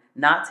women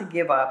not to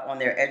give up on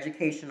their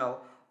educational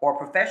or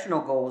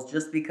professional goals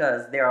just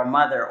because they're a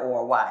mother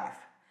or a wife.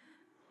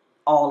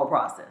 All a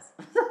process.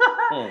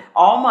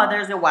 All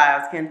mothers and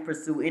wives can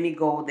pursue any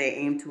goal they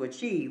aim to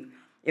achieve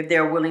if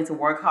they're willing to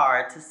work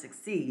hard to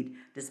succeed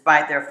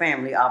despite their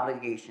family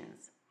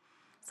obligations.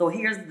 So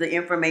here's the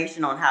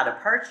information on how to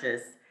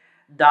purchase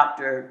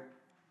Dr.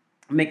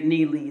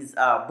 McNeely's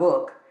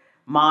book,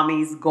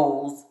 Mommy's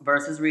Goals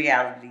versus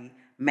Reality,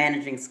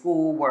 Managing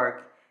School,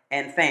 Work,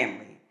 and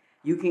Family.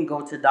 You can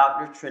go to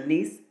Dr.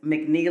 Trinice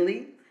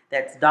McNeely.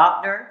 That's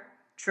Dr.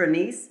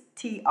 Trinice,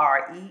 Trenese,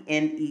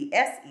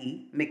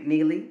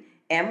 McNeely,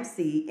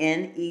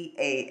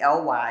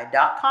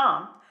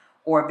 McNealy.com,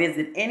 or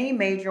visit any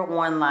major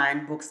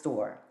online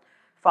bookstore.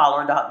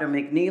 Follow Dr.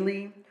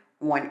 McNeely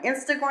on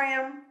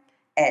Instagram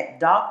at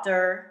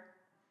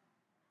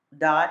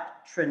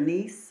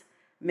Dr.Trinice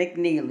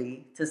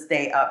McNeely to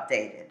stay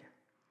updated.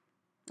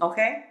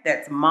 Okay,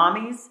 that's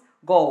Mommy's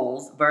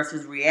Goals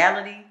versus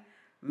Reality,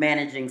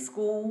 Managing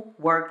School,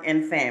 Work,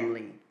 and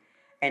Family.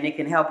 And it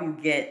can help you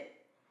get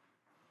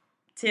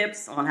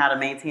tips on how to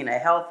maintain a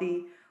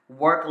healthy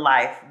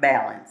work-life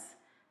balance,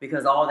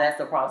 because all that's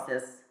the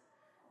process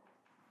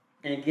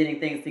in getting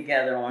things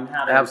together on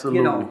how to,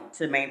 Absolutely.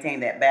 to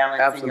maintain that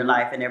balance in your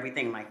life and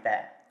everything like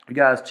that. You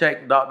guys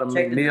check Dr.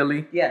 Check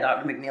McNeely.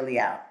 Dr. McNeely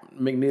out.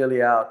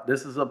 McNeely out.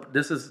 This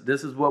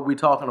is what we're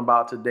talking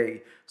about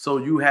today. So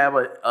you have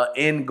a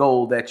end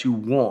goal that you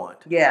want.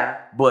 Yeah.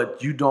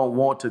 But you don't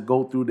want to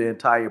go through the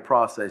entire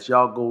process.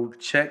 Y'all go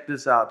check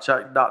this out.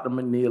 Check Dr.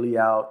 McNeely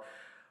out.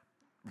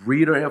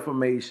 Read her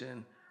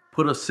information.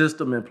 Put a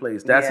system in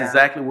place. That's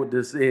exactly what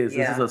this is.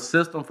 Yeah. This is a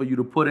system for you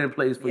to put in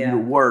place for you to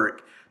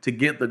work to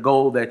get the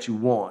goal that you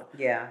want.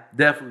 Yeah.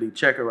 Definitely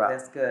check her out.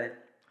 That's good.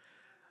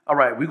 All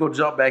right, we're going to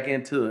jump back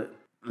into it.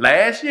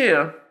 Last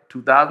year,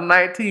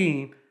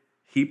 2019,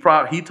 he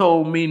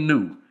told me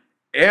new.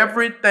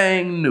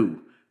 Everything new.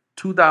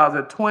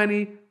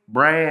 2020,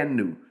 brand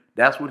new.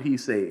 That's what he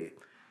said.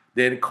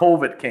 Then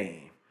COVID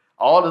came.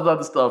 All this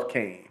other stuff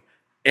came.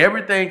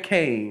 Everything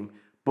came,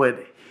 but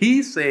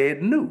he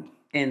said new.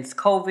 And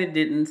COVID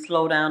didn't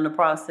slow down the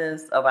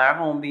process of our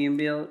home being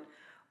built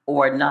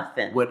or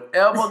nothing.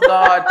 Whatever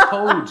God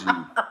told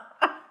you,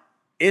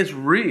 it's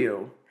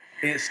real.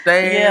 It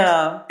stands.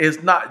 Yeah.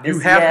 It's not. You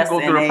It's have yes to go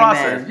through the and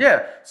process. amen.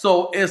 Yeah.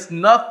 So it's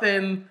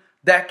nothing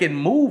that can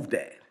move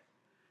that.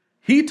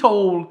 He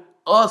told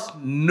us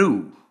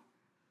new.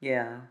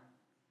 Yeah.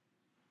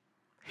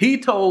 He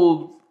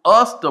told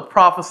us to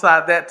prophesy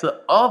that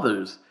to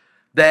others,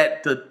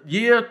 that the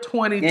year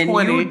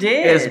 2020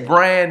 is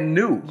brand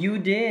new. You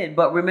did.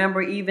 But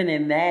remember, even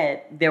in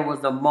that, there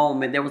was a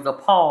moment, there was a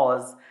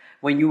pause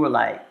when you were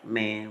like,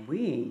 man,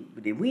 we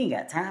ain't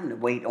got time to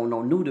wait on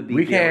no new to be built.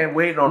 We can't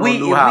wait on no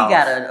new house.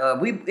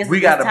 We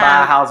got to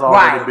buy a house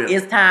already built.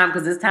 It's time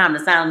because it's time to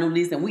sign a new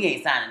lease, and we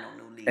ain't signing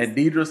no new lease. And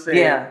Deidre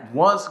said,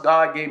 once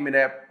God gave me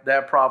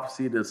that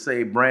prophecy to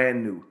say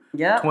brand new,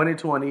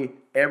 2020,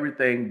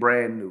 everything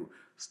brand new.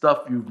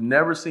 Stuff you've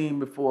never seen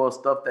before,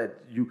 stuff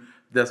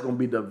that's going to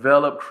be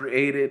developed,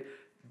 created,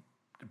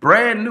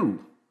 brand new.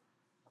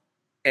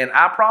 And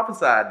I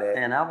prophesied that.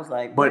 And I was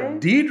like, but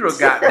man. Deidre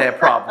got that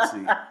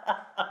prophecy.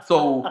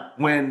 So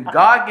when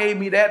God gave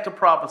me that to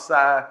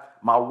prophesy,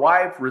 my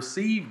wife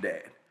received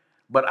that.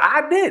 But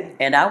I didn't.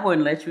 And I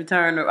wouldn't let you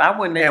turn around. I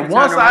wouldn't let you turn around. And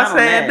once I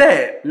said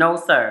that, no,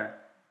 sir.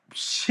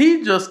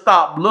 She just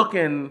stopped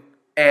looking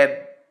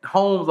at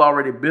homes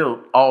already built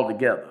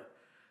altogether.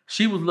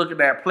 She was looking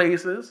at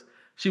places.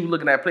 She was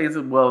looking at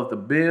places well to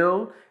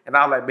build. And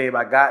I was like, babe,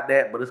 I got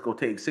that, but it's going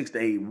to take 6 to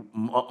 8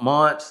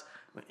 months.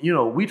 You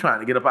know, we trying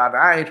to get up out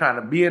there. I ain't trying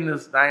to be in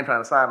this. I ain't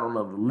trying to sign on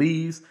another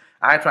lease.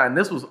 I ain't trying.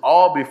 This was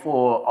all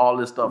before all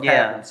this stuff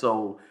happened.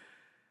 So,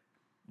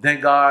 thank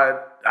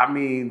God. I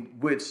mean,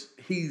 which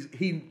he's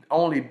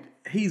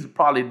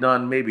probably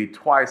done maybe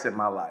twice in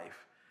my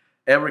life.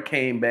 Ever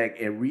came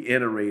back and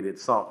reiterated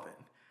something.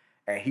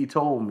 And he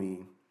told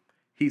me,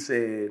 he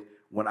said,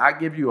 when I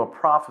give you a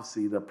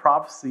prophecy, the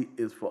prophecy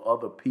is for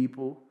other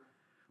people,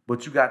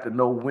 but you got to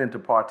know when to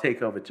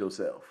partake of it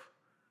yourself.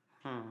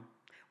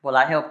 Well,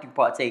 I helped you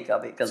partake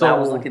of it because I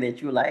was looking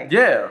at you like,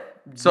 yeah.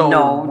 So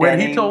no, when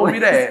he told me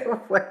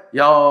that,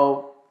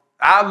 y'all,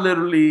 I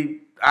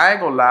ain't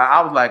gonna lie,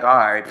 I was like, all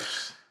right.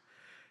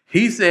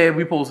 He said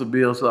we supposed to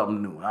build something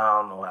new.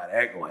 I don't know how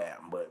that gonna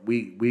happen, but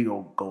we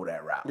gonna go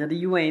that route.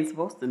 You ain't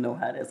supposed to know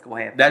how that's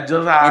gonna happen. That's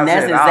just how and I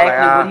that's said.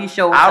 exactly what he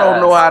showed us. I don't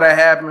know how that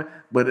happened,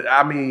 but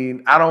I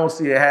mean, I don't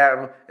see it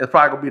happen. It's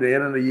probably gonna be the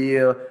end of the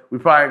year. We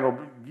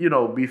probably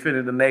gonna, be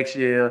finished the next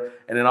year,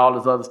 and then all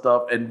this other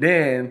stuff, and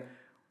then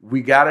we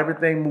got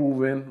everything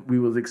moving. We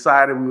was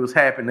excited. We was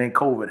happy. And then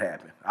COVID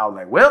happened. I was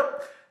like, well,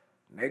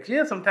 next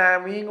year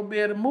sometime we ain't gonna be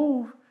able to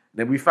move.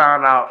 Then we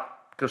found out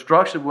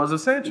construction was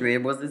essential.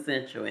 It was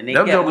essential, and they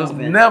them kept jokers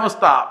moving. never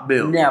stopped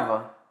building.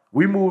 Never.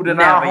 We moved in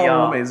our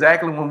home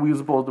exactly when we were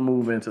supposed to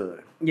move into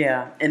it.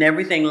 Yeah, and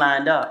everything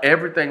lined up.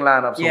 Everything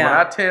lined up. So when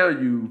I tell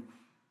you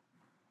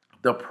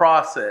the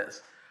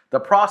process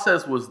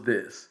was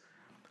this.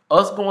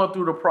 Us going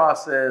through the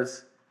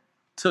process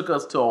took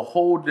us to a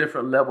whole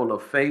different level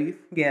of faith.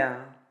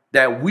 Yeah.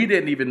 That we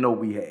didn't even know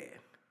we had.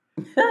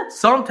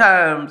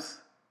 Sometimes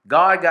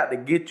God got to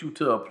get you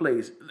to a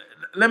place.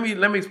 Let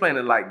me explain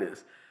it like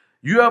this.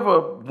 You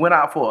ever went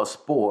out for a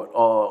sport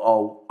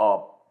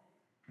or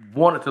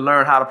wanted to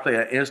learn how to play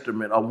an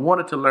instrument or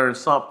wanted to learn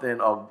something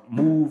or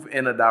move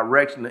in a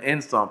direction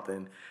in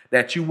something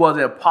that you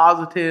wasn't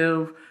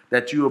positive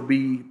that you would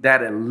be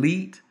that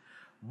elite,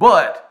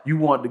 but you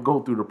wanted to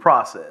go through the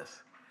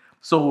process.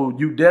 So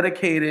you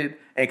dedicated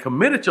and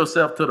committed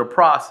yourself to the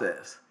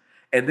process.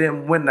 And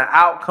then when the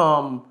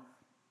outcome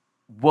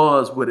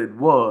was what it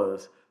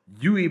was,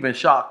 you even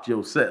shocked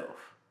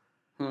yourself.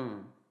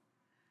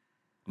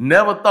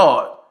 Never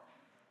thought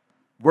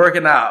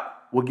working out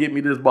would get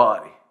me this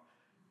body.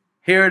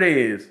 Here it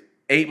is,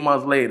 8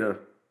 months later,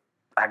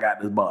 I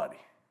got this body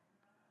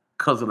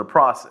because of the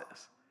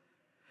process.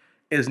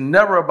 It's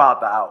never about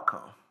the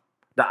outcome.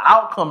 The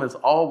outcome is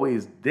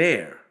always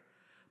there,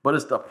 but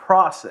it's the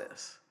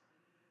process.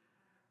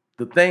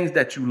 The things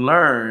that you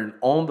learn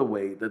on the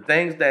way, the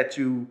things that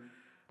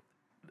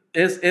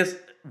it's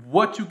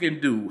what you can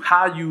do,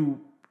 how you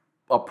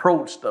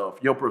approach stuff,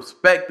 your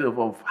perspective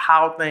of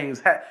how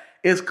things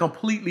is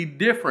completely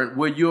different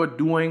what you're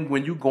doing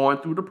when you're going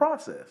through the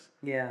process.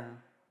 Yeah.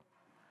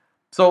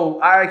 So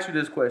I ask you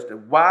this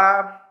question.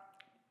 Why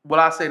well,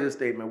 I say this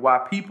statement: why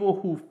people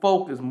who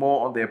focus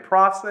more on their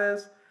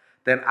process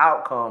than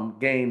outcome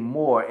gain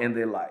more in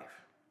their life.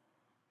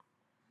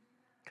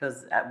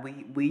 Because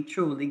we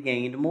truly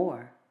gained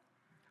more.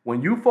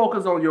 When you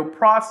focus on your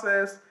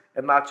process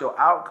and not your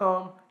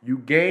outcome, you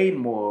gain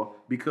more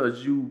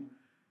because you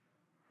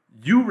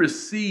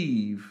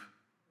receive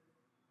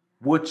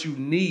what you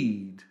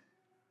need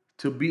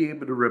to be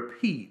able to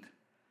repeat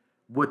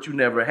what you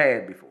never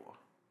had before.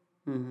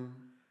 Mm-hmm.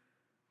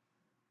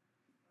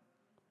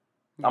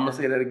 Yeah. I'm going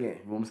to say that again.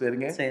 You want me to say it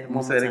again? Say it I'm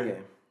going to say it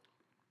again.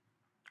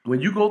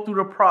 When you go through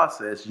the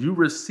process, you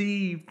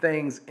receive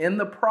things in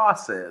the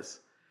process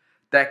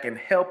that can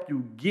help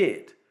you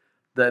get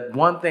that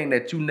one thing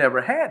that you never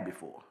had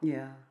before.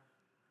 Yeah.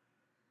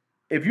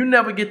 If you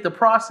never get the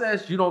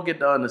process, you don't get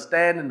the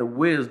understanding, the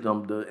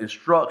wisdom, the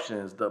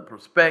instructions, the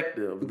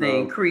perspective, the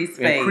increased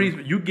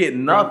faith. You get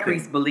nothing. The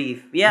increased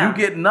belief. Yeah. You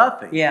get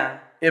nothing. Yeah.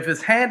 If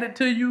it's handed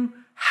to you,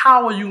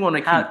 how are you going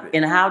to keep it?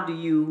 And how do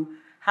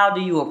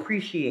you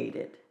appreciate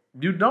it?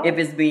 You don't. If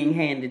it's being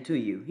handed to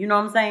you. You know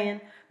what I'm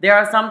saying? There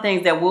are some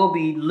things that will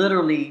be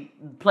literally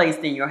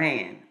placed in your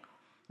hand.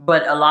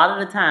 But a lot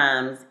of the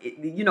times,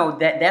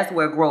 that's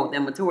where growth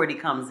and maturity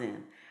comes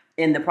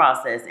in the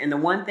process. And the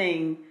one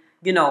thing,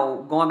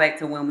 going back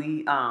to when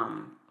we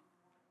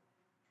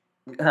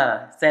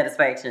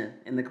satisfaction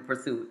in the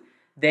pursuit,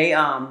 they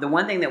the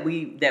one thing that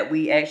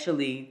we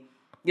actually,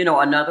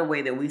 another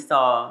way that we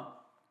saw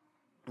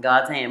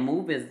God's hand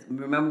move is,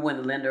 remember when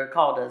the lender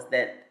called us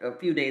that a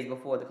few days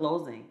before the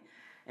closing,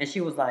 and she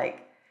was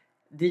like,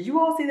 "Did you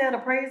all see that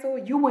appraisal?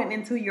 You went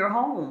into your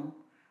home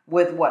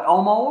with what,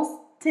 almost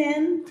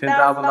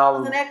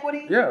 $10,000 in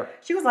equity?" Yeah.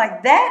 She was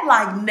like,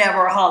 that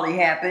never hardly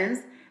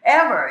happens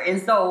ever.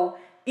 And so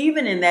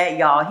even in that,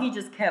 y'all, he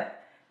just kept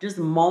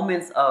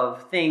moments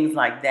of things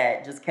like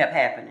that just kept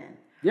happening.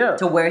 Yeah.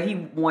 To where he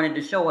wanted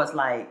to show us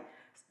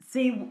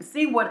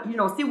see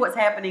what's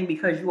happening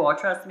because you all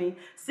trust me.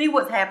 See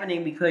what's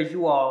happening because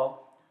you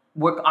all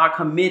are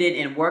committed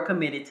and were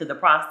committed to the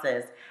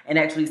process and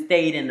actually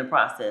stayed in the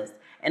process.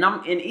 And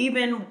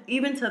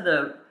even to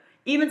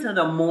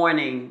the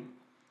morning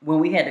when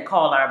we had to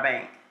call our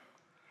bank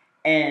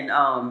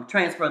and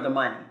transfer the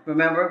money.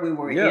 Remember, we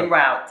were en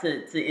route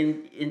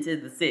into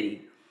the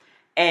city,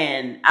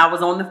 and I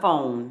was on the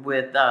phone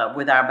with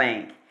our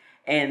bank,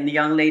 and the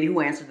young lady who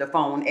answered the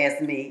phone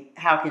asked me,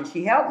 "How can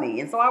she help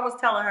me?" And so I was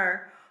telling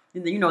her,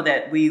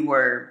 that we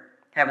were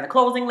having a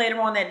closing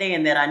later on that day,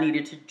 and that I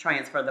needed to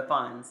transfer the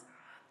funds.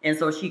 And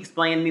so she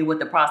explained to me what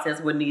the process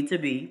would need to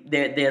be.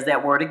 There's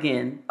that word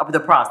again, of the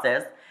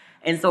process.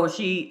 And so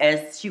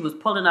as she was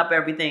pulling up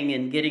everything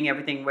and getting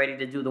everything ready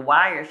to do the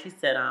wire, she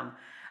said,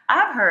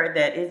 "I've heard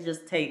that it's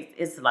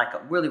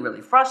really,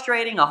 really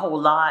frustrating, a whole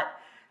lot,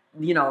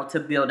 to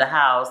build a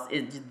house.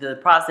 The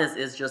process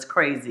is just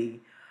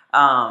crazy,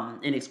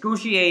 and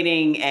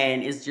excruciating,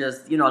 and it's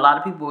just, a lot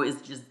of people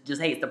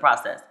just hates the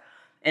process."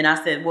 And I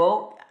said,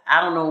 "Well, I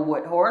don't know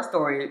what horror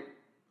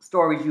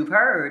stories you've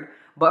heard,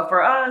 but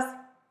for us,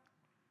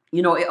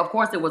 of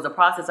course it was a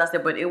process." I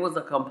said, "But it was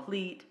a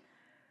complete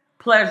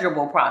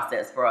pleasurable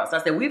process for us." I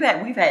said, we've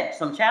had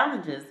some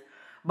challenges,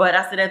 but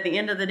I said, at the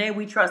end of the day,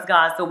 we trust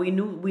God. So we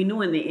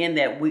knew in the end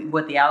that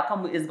what the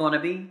outcome is going to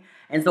be.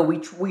 And so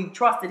we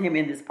trusted him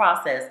in this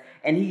process,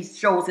 and he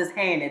shows his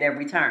hand at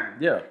every turn.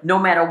 Yeah. No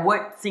matter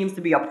what seems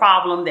to be a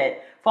problem,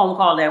 that phone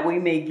call that we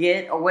may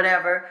get or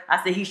whatever,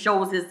 I said, he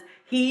shows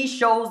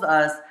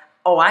us,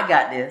 "Oh, I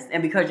got this.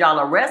 And because y'all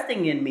are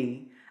resting in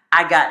me,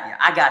 I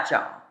got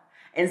y'all."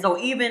 And so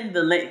even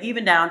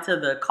down to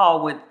the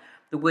call with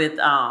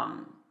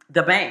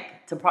the bank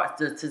to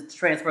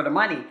transfer the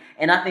money.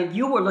 And I think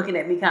you were looking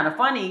at me kind of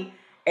funny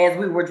as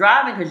we were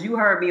driving, because you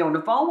heard me on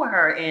the phone with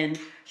her, and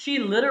she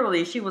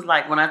was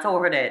like, when I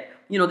told her that,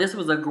 this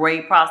was a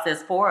great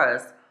process for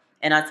us,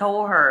 and I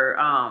told her,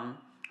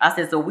 I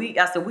said, we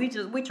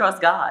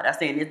trust God. I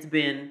said, it's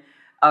been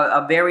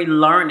a very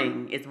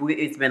learning.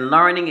 It's been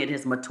learning. It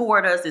has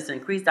matured us. It's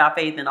increased our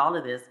faith in all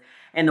of this.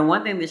 And the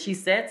one thing that she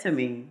said to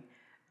me,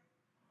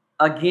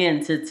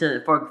 again,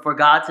 for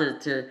God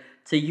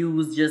to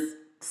use just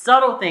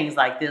subtle things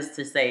like this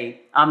to say,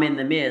 "I'm in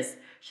the midst."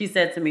 She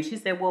said to me, she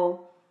said,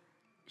 well,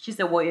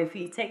 if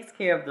he takes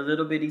care of the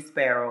little bitty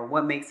sparrow,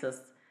 what makes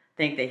us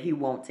think that he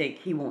won't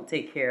take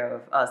care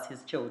of us,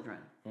 his children?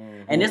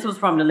 Mm-hmm. And this was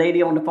from the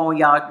lady on the phone,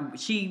 y'all.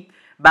 She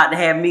about to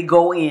have me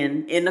go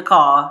in the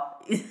car.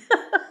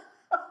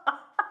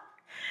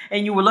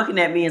 And you were looking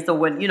at me, and so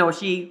when,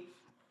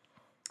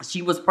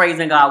 she was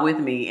praising God with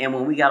me, and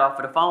when we got off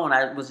of the phone,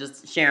 I was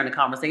just sharing a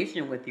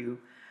conversation with you,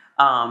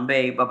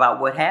 babe, about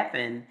what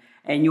happened.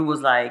 And you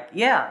was like,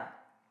 "Yeah,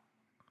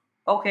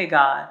 okay,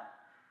 God,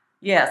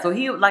 yeah." So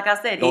he, like I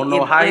said, don't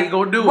know how he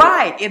gonna do it.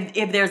 Right.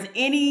 If there's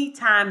any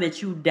time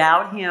that you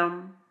doubt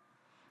him,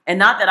 and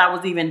not that I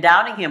was even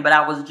doubting him, but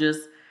I was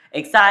just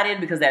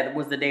excited because that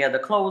was the day of the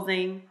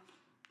closing.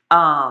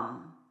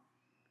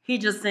 He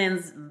just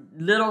sends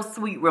little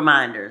sweet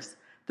reminders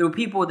through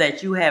people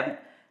that you have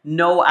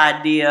no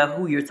idea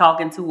who you're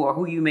talking to or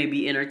who you may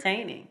be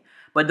entertaining.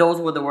 But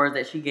those were the words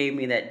that she gave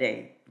me that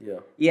day. Yeah.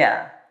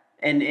 Yeah.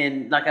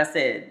 and like I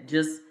said,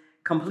 just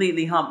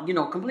completely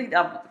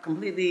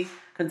completely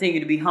continue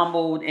to be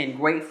humbled and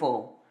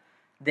grateful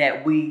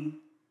that we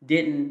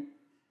didn't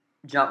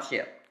jump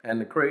ship.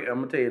 And I'm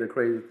gonna tell you the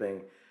crazy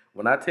thing.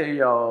 When I tell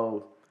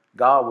y'all,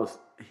 God was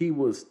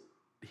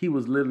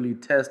literally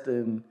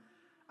testing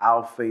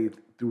our faith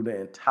through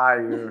the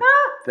entire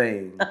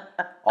thing,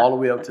 all the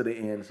way up to the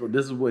end. So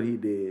this is what He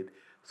did.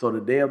 So the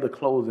day of the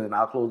closing,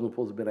 our closing was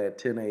supposed to be at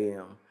 10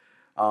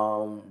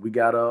 a.m. We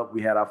got up,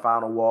 we had our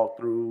final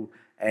walkthrough,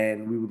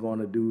 and we were going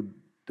to do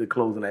the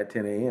closing at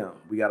 10 a.m.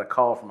 We got a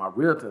call from our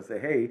realtor and say,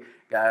 "Hey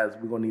guys,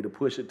 we're gonna need to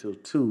push it till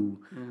 2."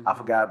 Mm-hmm. I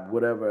forgot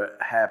whatever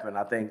happened.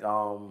 I think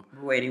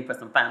we're waiting for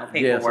some final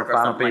paperwork. Yeah,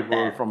 some final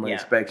paperwork like from an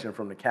inspection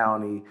from the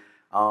county.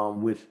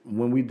 Which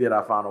when we did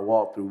our final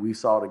walkthrough, we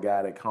saw the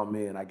guy that come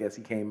in. I guess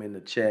he came in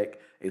to check,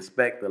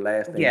 inspect the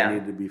last thing that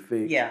needed to be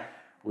fixed. Yeah,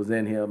 was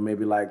in here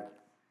maybe like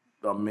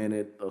a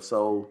minute or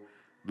so.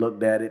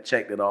 Looked at it,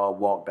 checked it all,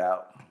 walked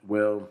out.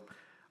 Well,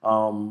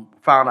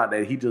 found out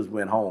that he just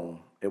went home.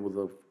 It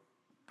was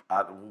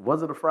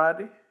was it a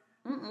Friday?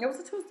 It was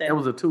a Tuesday. It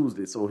was a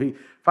Tuesday. So he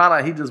found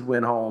out he just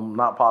went home,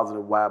 not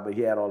positive why, but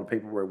he had all the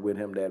paperwork with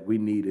him that we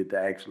needed to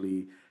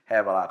actually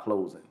have our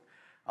closing.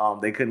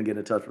 They couldn't get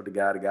in touch with the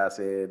guy. The guy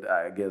said,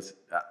 I guess,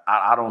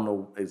 I don't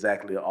know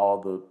exactly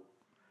all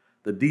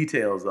the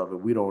details of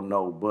it. We don't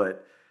know,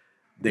 but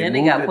they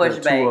got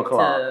pushed back 2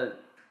 o'clock.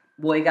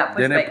 It got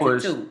pushed back to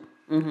 2.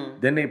 Mm-hmm.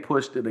 Then they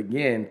pushed it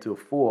again to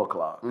 4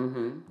 o'clock.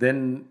 Mm-hmm.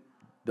 Then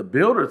the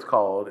builders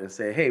called and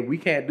said, "Hey, we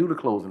can't do the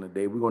closing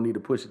today. We're going to need to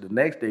push it the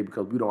next day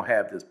because we don't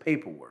have this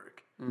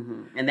paperwork."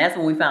 Mm-hmm. And that's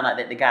when we found out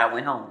that the guy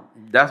went home.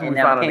 That's when we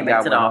found out the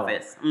guy went home.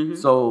 Office. Mm-hmm.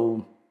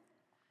 So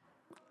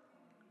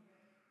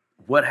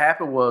what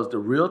happened was the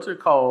realtor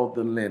called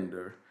the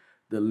lender.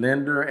 The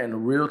lender and the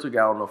realtor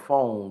got on the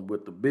phone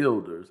with the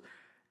builders.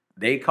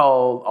 They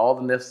called all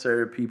the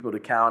necessary people, the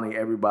county,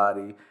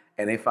 everybody,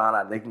 and they found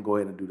out they can go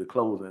ahead and do the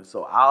closing.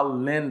 So our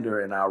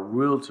lender and our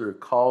realtor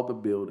called the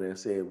builder and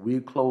said,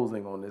 "We're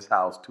closing on this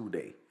house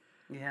today."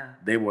 Yeah.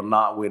 They will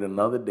not wait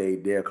another day.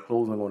 They're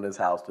closing on this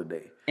house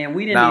today. And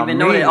we didn't even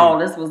know that all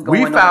this was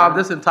going on. We found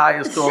this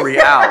entire story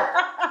out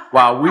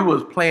while we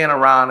was playing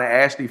around at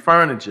Ashley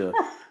Furniture,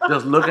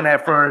 just looking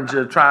at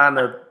furniture, trying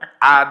to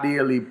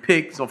ideally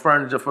pick some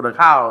furniture for the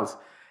house.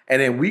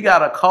 And then we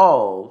got a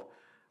call.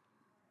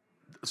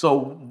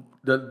 So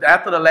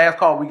after the last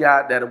call we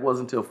got, that it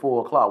wasn't until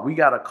 4 o'clock, we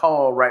got a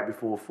call right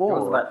before 4. It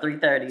was about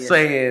 3:30.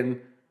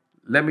 Saying,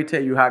 "Let me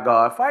tell you how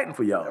God fighting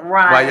for y'all."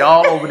 Right. While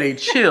y'all over there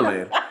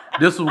chilling,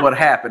 this is what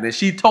happened. And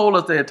she told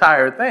us the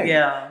entire thing.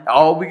 Yeah.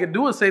 All we could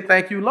do is say,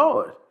 "Thank you,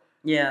 Lord."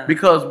 Yeah.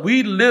 Because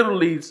we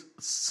literally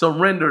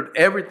surrendered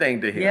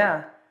everything to Him.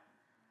 Yeah.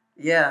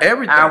 Yeah.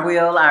 Everything. Our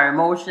will, our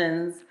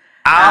emotions.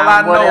 All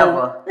I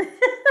whatever. know,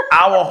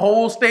 our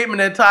whole statement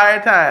the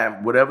entire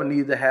time, whatever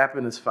needs to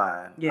happen is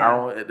fine.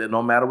 Yeah.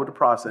 No matter what the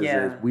process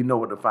is, we know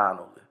what the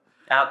final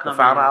outcome the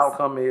final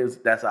outcome is.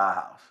 That's our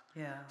house.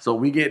 Yeah. So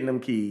we getting them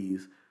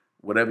keys.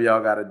 Whatever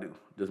y'all got to do,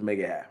 just make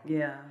it happen.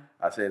 Yeah.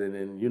 I said, and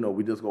then,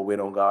 we just going to wait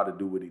on God to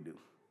do what He do.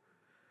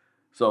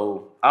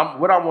 So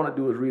what I want to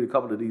do is read a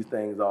couple of these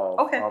things off.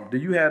 Okay. Do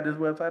you have this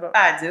website up?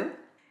 I do.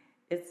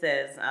 It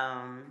says,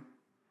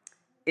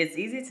 it's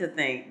easy to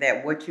think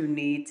that what you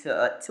need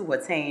to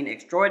attain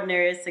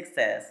extraordinary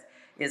success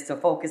is to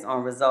focus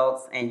on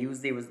results and use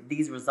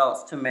these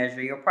results to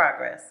measure your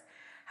progress.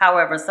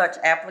 However, such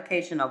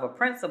application of a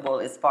principle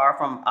is far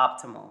from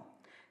optimal.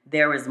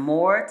 There is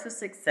more to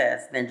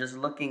success than just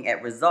looking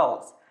at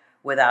results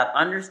without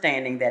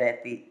understanding that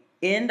at the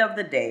end of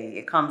the day,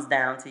 it comes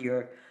down to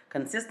your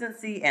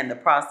consistency and the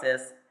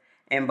process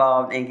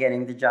involved in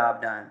getting the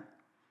job done.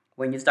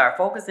 When you start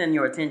focusing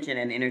your attention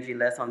and energy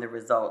less on the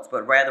results,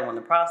 but rather on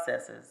the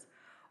processes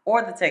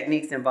or the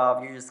techniques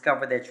involved, you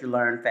discover that you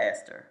learn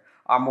faster,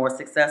 are more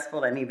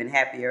successful, and even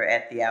happier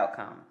at the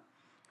outcome.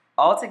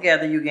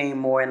 Altogether, you gain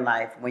more in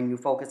life when you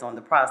focus on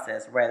the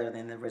process rather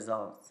than the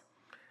results.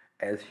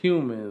 As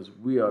humans,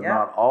 we are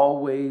not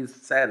always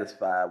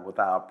satisfied with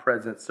our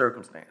present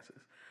circumstances.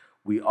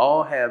 We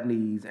all have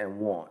needs and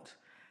wants,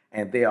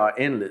 and they are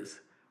endless.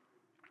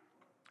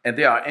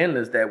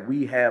 That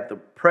we have the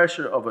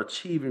pressure of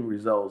achieving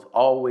results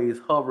always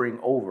hovering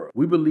over.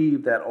 We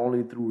believe that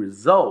only through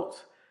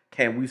results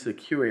can we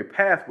secure a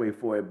pathway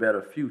for a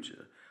better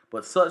future.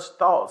 But such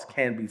thoughts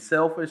can be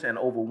selfish and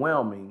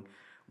overwhelming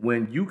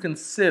when you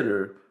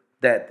consider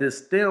that this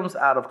stems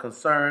out of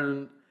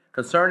concerning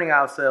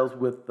ourselves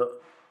with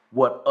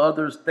what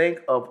others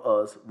think of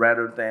us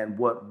rather than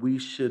what we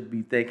should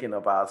be thinking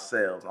of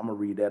ourselves. I'm going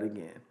to read that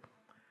again.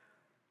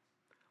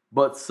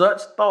 But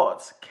such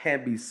thoughts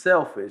can be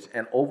selfish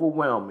and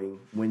overwhelming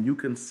when you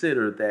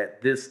consider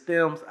that this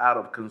stems out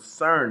of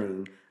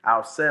concerning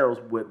ourselves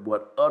with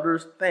what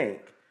others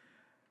think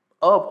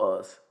of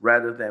us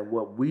rather than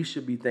what we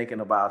should be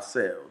thinking of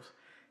ourselves.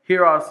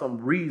 Here are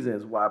some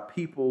reasons why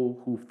people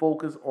who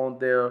focus on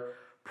their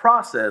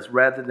process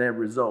rather than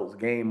results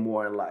gain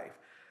more in life.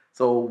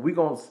 So we're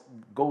going to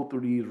go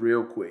through these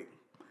real quick.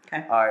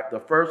 Okay. All right.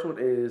 The first one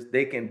is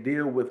they can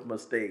deal with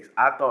mistakes.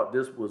 I thought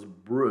this was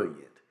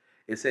brilliant.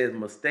 It says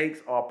mistakes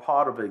are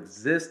part of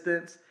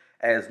existence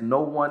as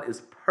no one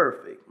is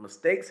perfect.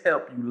 Mistakes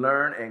help you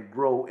learn and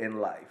grow in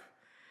life.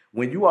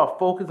 When you are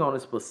focused on a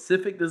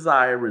specific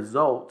desired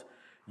result,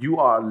 you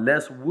are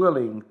less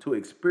willing to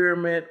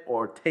experiment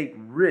or take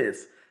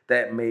risks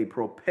that may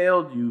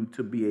propel you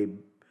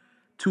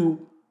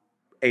to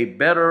a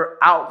better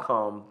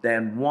outcome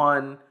than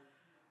one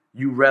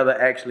you rather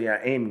actually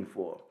are aiming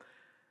for.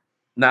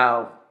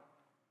 Now,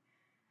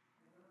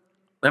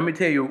 let me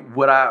tell you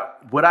what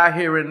I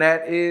hear in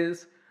that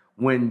is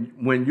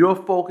when you're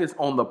focused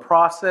on the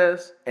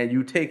process and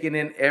you taking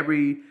in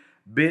every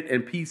bit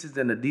and pieces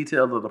and the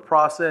details of the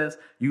process,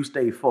 you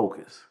stay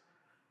focused,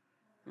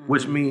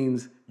 which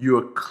means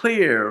you're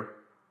clear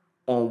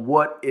on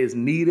what is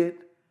needed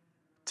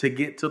to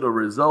get to the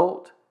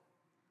result,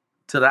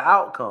 to the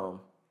outcome,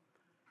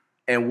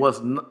 and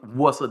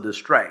what's a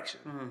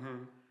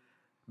distraction.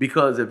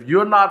 Because if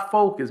you're not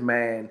focused,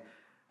 man,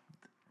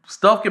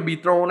 stuff can be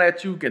thrown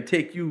at you, can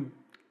take you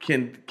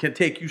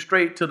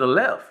straight to the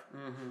left.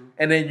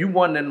 And then you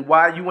wondering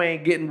why you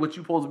ain't getting what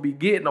you're supposed to be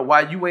getting, or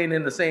why you ain't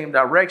in the same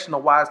direction,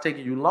 or why it's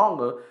taking you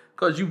longer,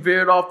 because you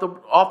veered off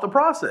the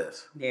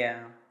process. Yeah.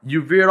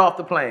 You veered off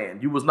the plan.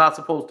 You was not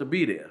supposed to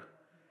be there.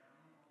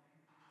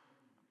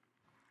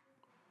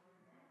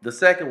 The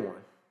second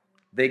one,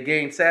 they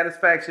gain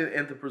satisfaction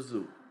in the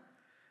pursuit.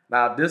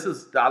 Now,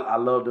 I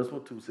love this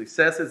one too.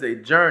 Success is a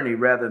journey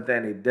rather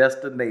than a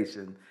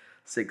destination.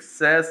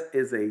 Success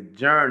is a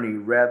journey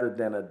rather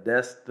than a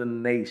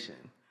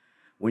destination.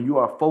 When you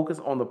are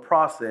focused on the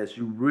process,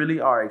 you really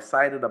are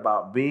excited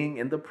about being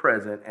in the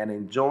present and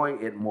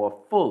enjoying it more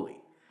fully.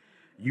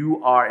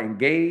 You are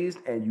engaged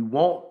and you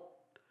want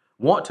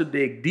to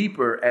dig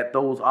deeper at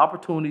those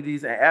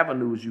opportunities and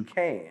avenues you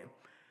can.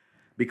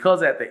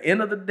 Because at the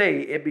end of the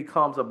day, it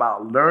becomes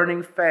about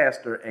learning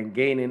faster and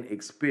gaining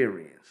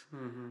experience.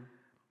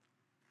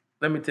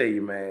 Let me tell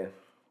you, man,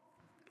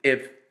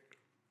 if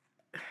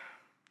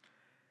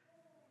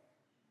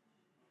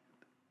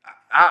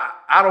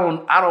I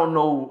don't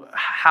know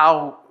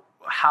how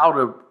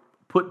to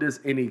put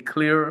this any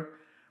clearer.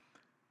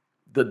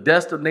 The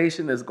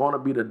destination is going to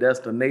be the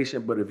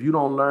destination, but if you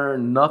don't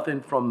learn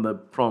nothing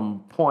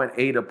from point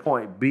A to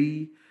point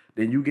B,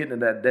 then you getting to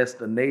that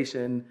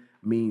destination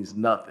means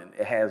nothing.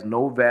 It has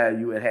no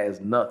value. It has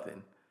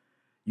nothing.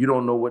 You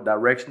don't know what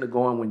direction to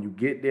go in when you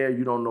get there.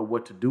 You don't know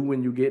what to do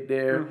when you get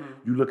there.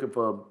 You're looking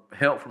for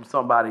help from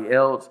somebody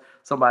else.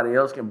 Somebody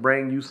else can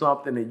bring you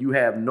something and you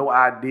have no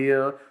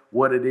idea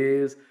what it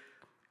is.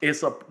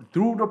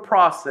 Through the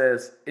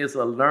process, it's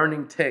a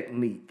learning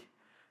technique.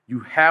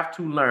 You have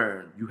to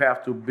learn. You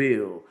have to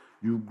build.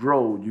 You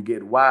grow. You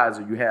get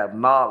wiser. You have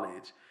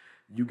knowledge.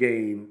 You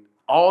gain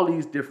all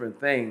these different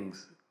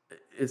things.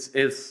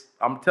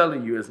 I'm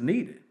telling you, it's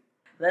needed.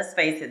 Let's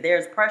face it,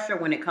 there's pressure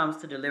when it comes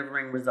to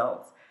delivering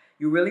results.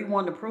 You really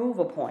want to prove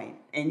a point,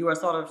 and you are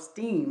sort of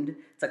steamed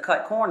to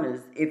cut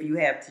corners if you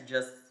have to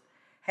just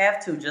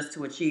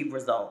to achieve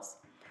results.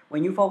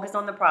 When you focus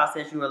on the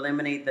process, you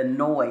eliminate the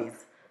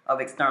noise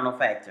of external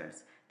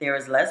factors. There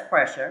is less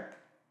pressure.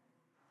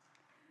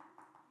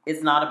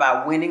 It's not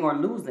about winning or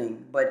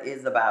losing, but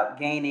is about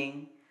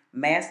gaining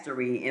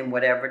mastery in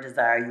whatever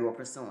desire you are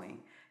pursuing.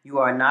 You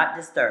are not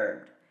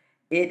disturbed.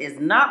 It is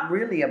not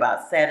really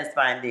about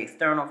satisfying the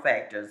external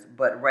factors,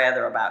 but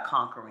rather about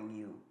conquering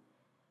you.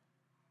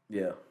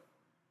 Yeah.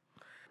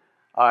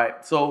 All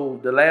right. So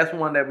the last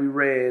one that we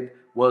read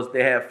was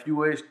they have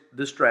fewer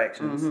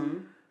distractions.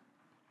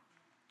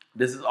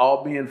 This is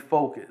all being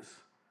focused.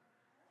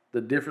 The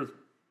difference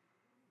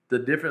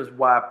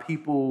why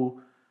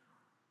people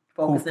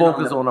who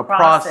focus on the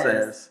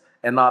process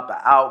and not the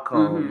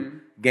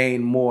outcome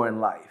gain more in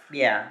life.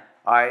 Yeah.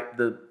 All right,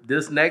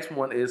 this next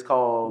one is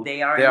called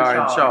They are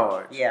in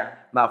charge. Yeah.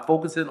 Now,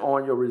 focusing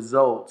on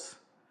results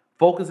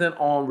puts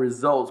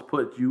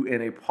you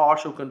in a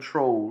partial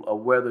control of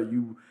whether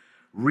you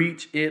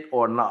reach it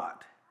or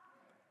not.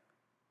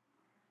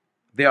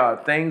 There are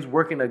things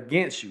working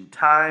against you: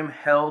 time,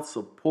 health,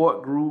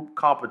 support group,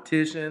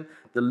 competition.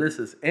 The list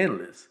is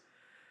endless.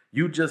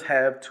 You just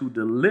have to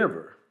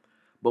deliver.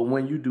 But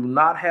when you do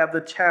not have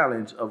the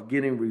challenge of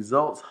getting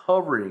results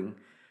hovering,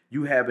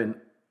 you have an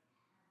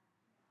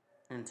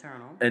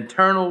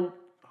internal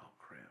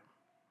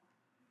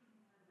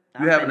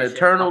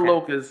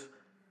locus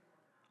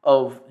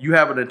of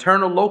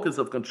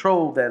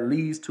control that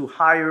leads to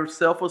higher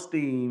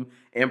self-esteem,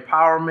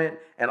 empowerment,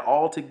 and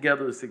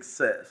altogether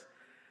success.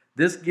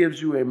 This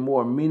gives you a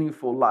more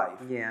meaningful life.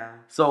 Yeah.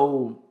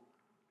 So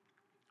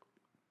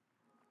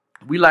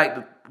we like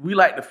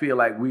to feel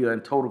like we are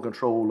in total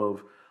control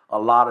of a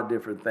lot of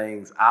different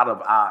things out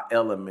of our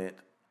element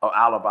or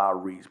out of our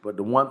reach. But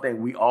the one thing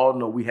we all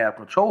know we have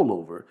control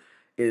over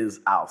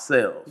is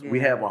ourselves. Yeah. We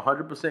have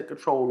 100%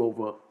 control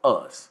over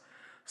us.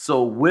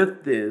 So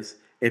with this,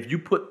 if you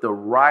put the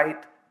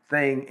right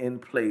thing in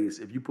place,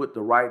 if you put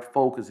the right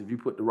focus, if you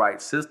put the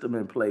right system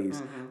in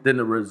place, then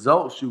the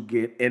results you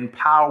get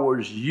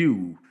empowers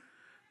you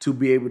to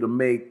be able to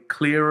make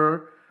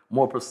clearer,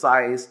 more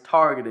precise,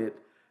 targeted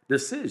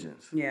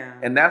decisions. Yeah.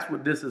 And that's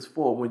what this is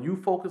for. When you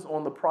focus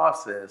on the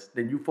process,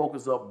 then you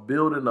focus up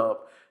building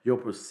up your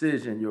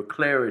precision, your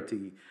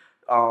clarity,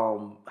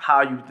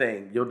 how you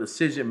think, your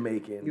decision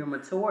making, Your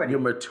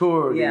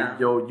maturity. Yeah.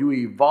 you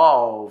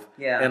evolve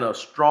Yeah. in a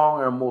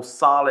stronger, more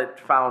solid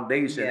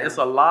foundation. Yeah. It's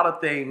a lot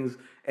of things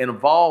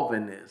involved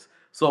in this.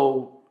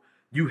 So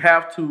you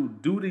have to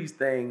do these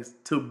things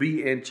to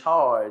be in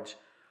charge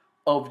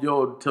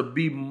to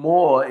be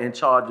more in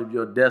charge of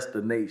your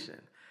destination.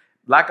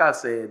 Like I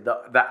said,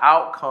 the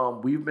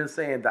outcome, we've been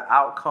saying the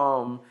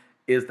outcome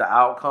is the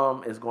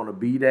outcome, is going to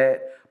be that.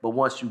 But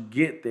once you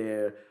get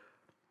there,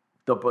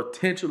 the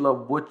potential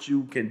of what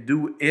you can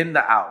do in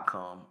the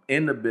outcome,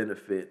 in the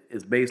benefit,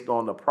 is based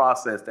on the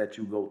process that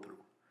you go through.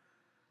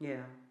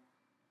 Yeah.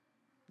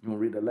 You want to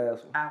read the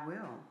last one? I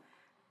will.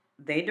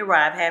 They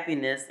derive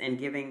happiness in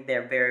giving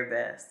their very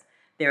best.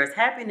 There is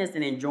happiness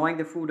in enjoying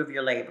the fruit of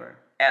your labor.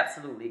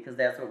 Absolutely, because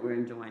that's what we're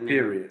enjoying now.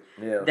 Period.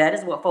 Yeah. That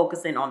is what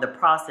focusing on the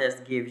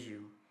process gives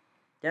you.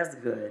 That's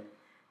good.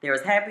 There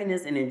is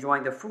happiness in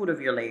enjoying the fruit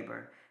of your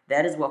labor.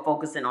 That is what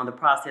focusing on the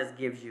process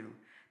gives you.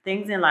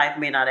 Things in life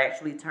may not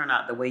actually turn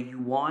out the way you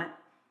want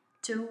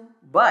to,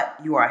 but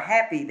you are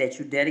happy that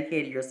you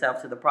dedicated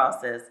yourself to the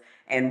process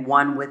and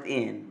won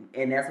within.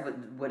 And that's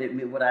what I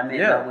meant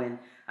by when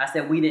I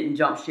said we didn't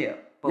jump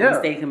ship, but we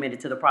stayed committed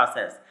to the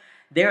process.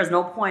 There is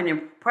no point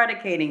in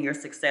predicating your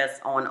success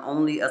on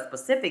only a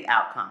specific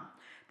outcome.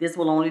 This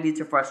will only lead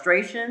to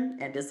frustration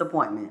and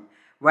disappointment,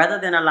 rather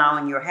than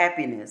allowing your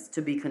happiness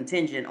to be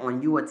contingent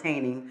on you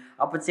attaining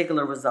a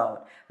particular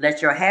result.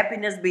 Let your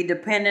happiness be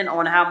dependent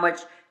on how much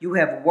you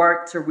have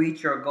worked to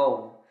reach your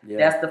goal. Yeah.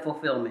 That's the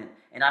fulfillment.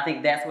 And I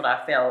think that's what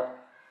I felt.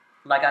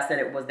 Like I said,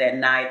 it was that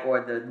night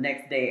or the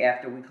next day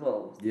after we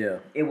closed. Yeah.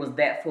 It was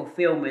that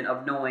fulfillment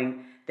of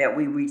knowing that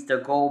we reached a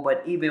goal,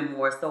 but even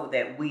more so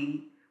that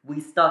we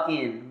stuck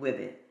in with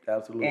it.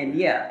 Absolutely.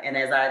 And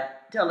as I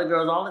tell the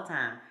girls all the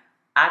time,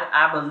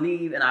 I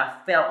believe and I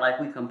felt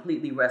like we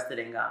completely rested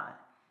in God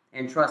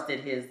and trusted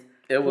His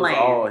It was plan.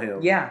 all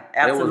Him. Yeah,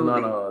 absolutely. It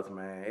was none of us,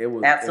 man. It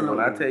was absolutely.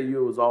 When I tell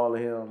you it was all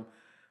Him,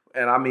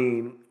 and I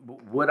mean,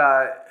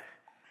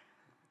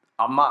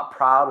 I'm not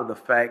proud of the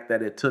fact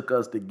that it took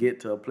us to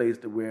get to a place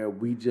to where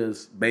we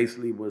just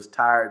basically was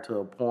tired to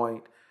a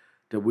point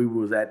that we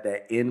was at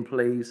that end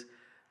place,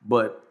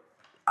 but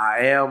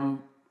I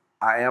am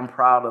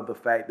proud of the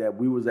fact that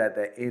we was at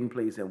that end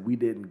place and we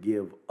didn't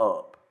give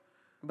up.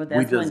 But that's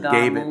we just when God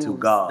gave moves it to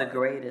God. The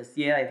greatest.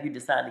 Yeah, if you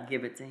decide to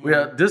give it to Him.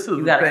 Well, this is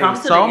you got to come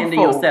to the end of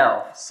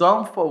yourself.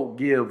 Some folk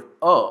give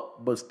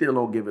up, but still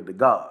don't give it to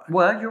God.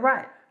 Well, you're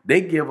right.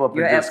 They give up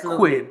and just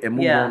quit and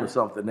move on to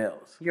something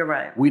else. You're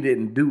right. We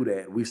didn't do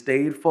that. We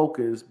stayed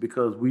focused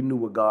because we knew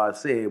what God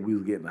said we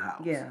was getting the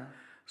house. Yeah.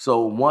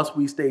 So once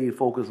we stayed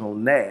focused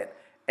on that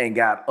and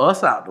got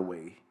us out the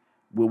way,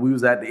 when we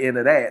was at the end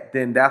of that,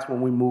 then that's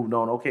when we moved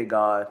on. Okay,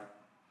 God,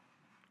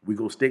 we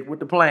gonna stick with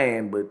the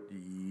plan, but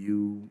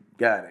you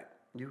got it.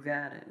 You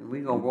got it. We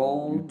gonna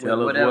roll with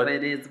whatever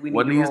it is we need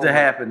what to needs roll to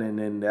happen, and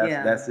then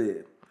that's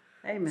it.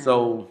 Amen.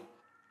 So,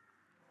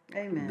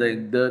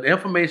 amen. The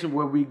information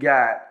where we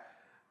got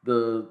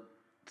the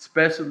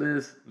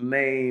specialist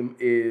name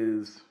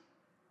is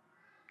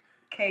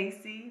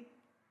Casey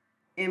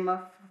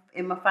Emma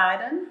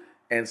Fiden.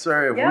 And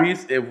sir,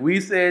 if we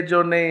said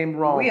your name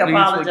wrong, we please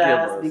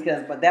apologize forgive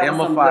us. but that Emma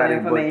was some Fiden, good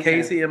information. But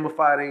Casey Emma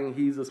Fiden,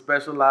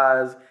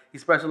 he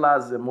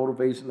specializes in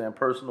motivation and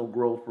personal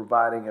growth,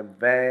 providing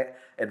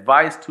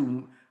advice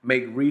to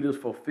make readers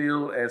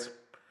fulfilled and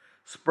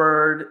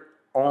spurred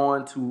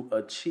on to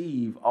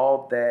achieve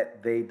all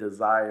that they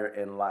desire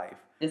in life.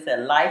 It's a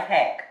life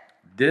hack.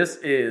 This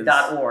is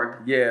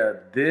 .org. Yeah,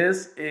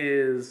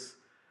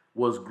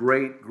 was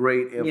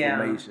great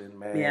information,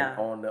 man. Yeah.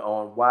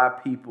 On why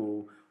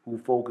people who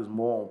focus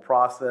more on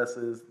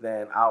processes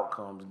than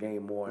outcomes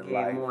gain more in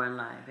life. More in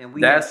life, and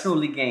we have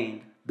truly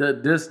gained.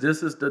 This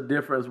is the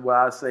difference where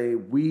I say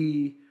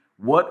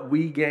what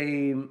we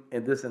gain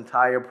in this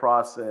entire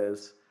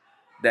process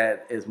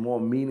that is more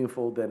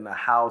meaningful than the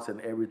house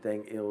and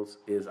everything else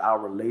is our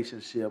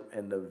relationship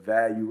and the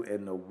value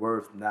and the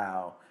worth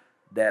now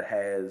that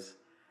has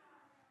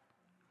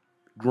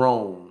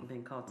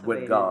grown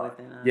with God.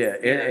 Yeah,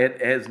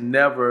 it has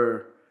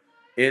never.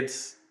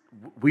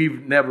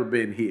 We've never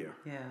been here.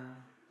 Yeah.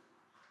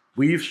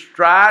 We've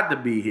strived to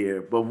be here,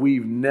 but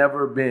we've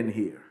never been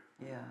here.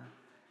 Yeah.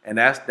 And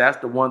that's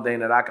the one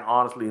thing that I can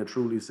honestly and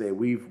truly say.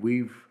 We've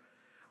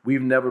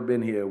never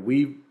been here.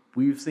 We've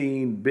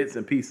seen bits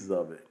and pieces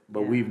of it,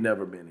 but we've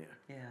never been here.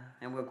 Yeah,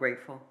 and we're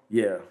grateful.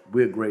 Yeah,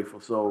 we're grateful.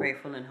 So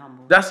grateful and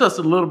humble. That's just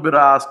a little bit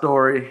of our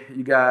story,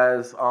 you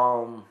guys.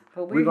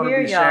 We're gonna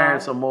be sharing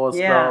some more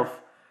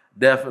stuff.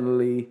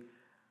 Definitely.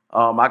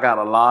 I got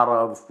a lot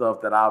of other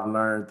stuff that I've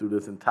learned through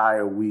this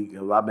entire week.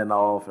 I've been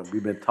off and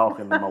we've been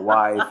talking to my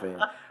wife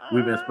and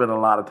we've been spending a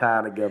lot of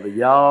time together.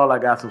 Y'all, I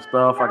got some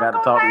stuff I got to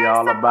talk to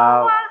y'all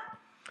about.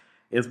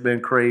 It's been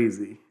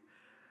crazy.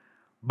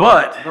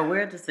 But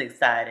we're just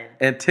excited.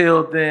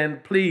 Until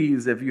then,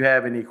 please, if you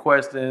have any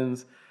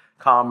questions,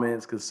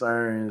 comments,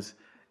 concerns,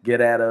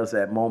 get at us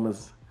at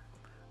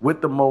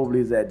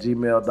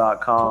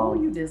withthemobleys@gmail.com.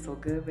 Oh, you did so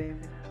good, baby.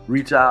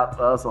 Reach out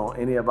to us on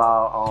any of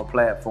our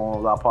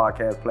platforms, our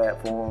podcast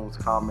platforms.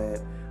 Comment,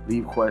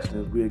 leave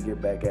questions. We'll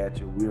get back at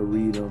you. We'll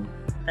read them.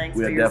 Thanks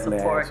for your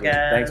support,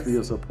 guys. Thanks for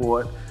your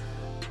support.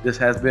 This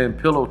has been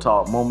Pillow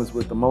Talk, Moments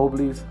with the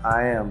Mobleys.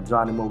 I am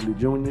Johnny Mobley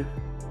Jr.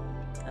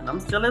 And I'm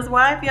still his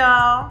wife,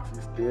 y'all.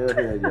 She's still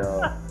here,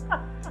 y'all.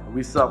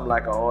 We something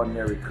like an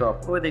ordinary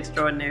couple. With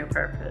extraordinary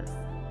purpose.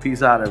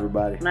 Peace out,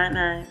 everybody. Night,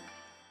 night.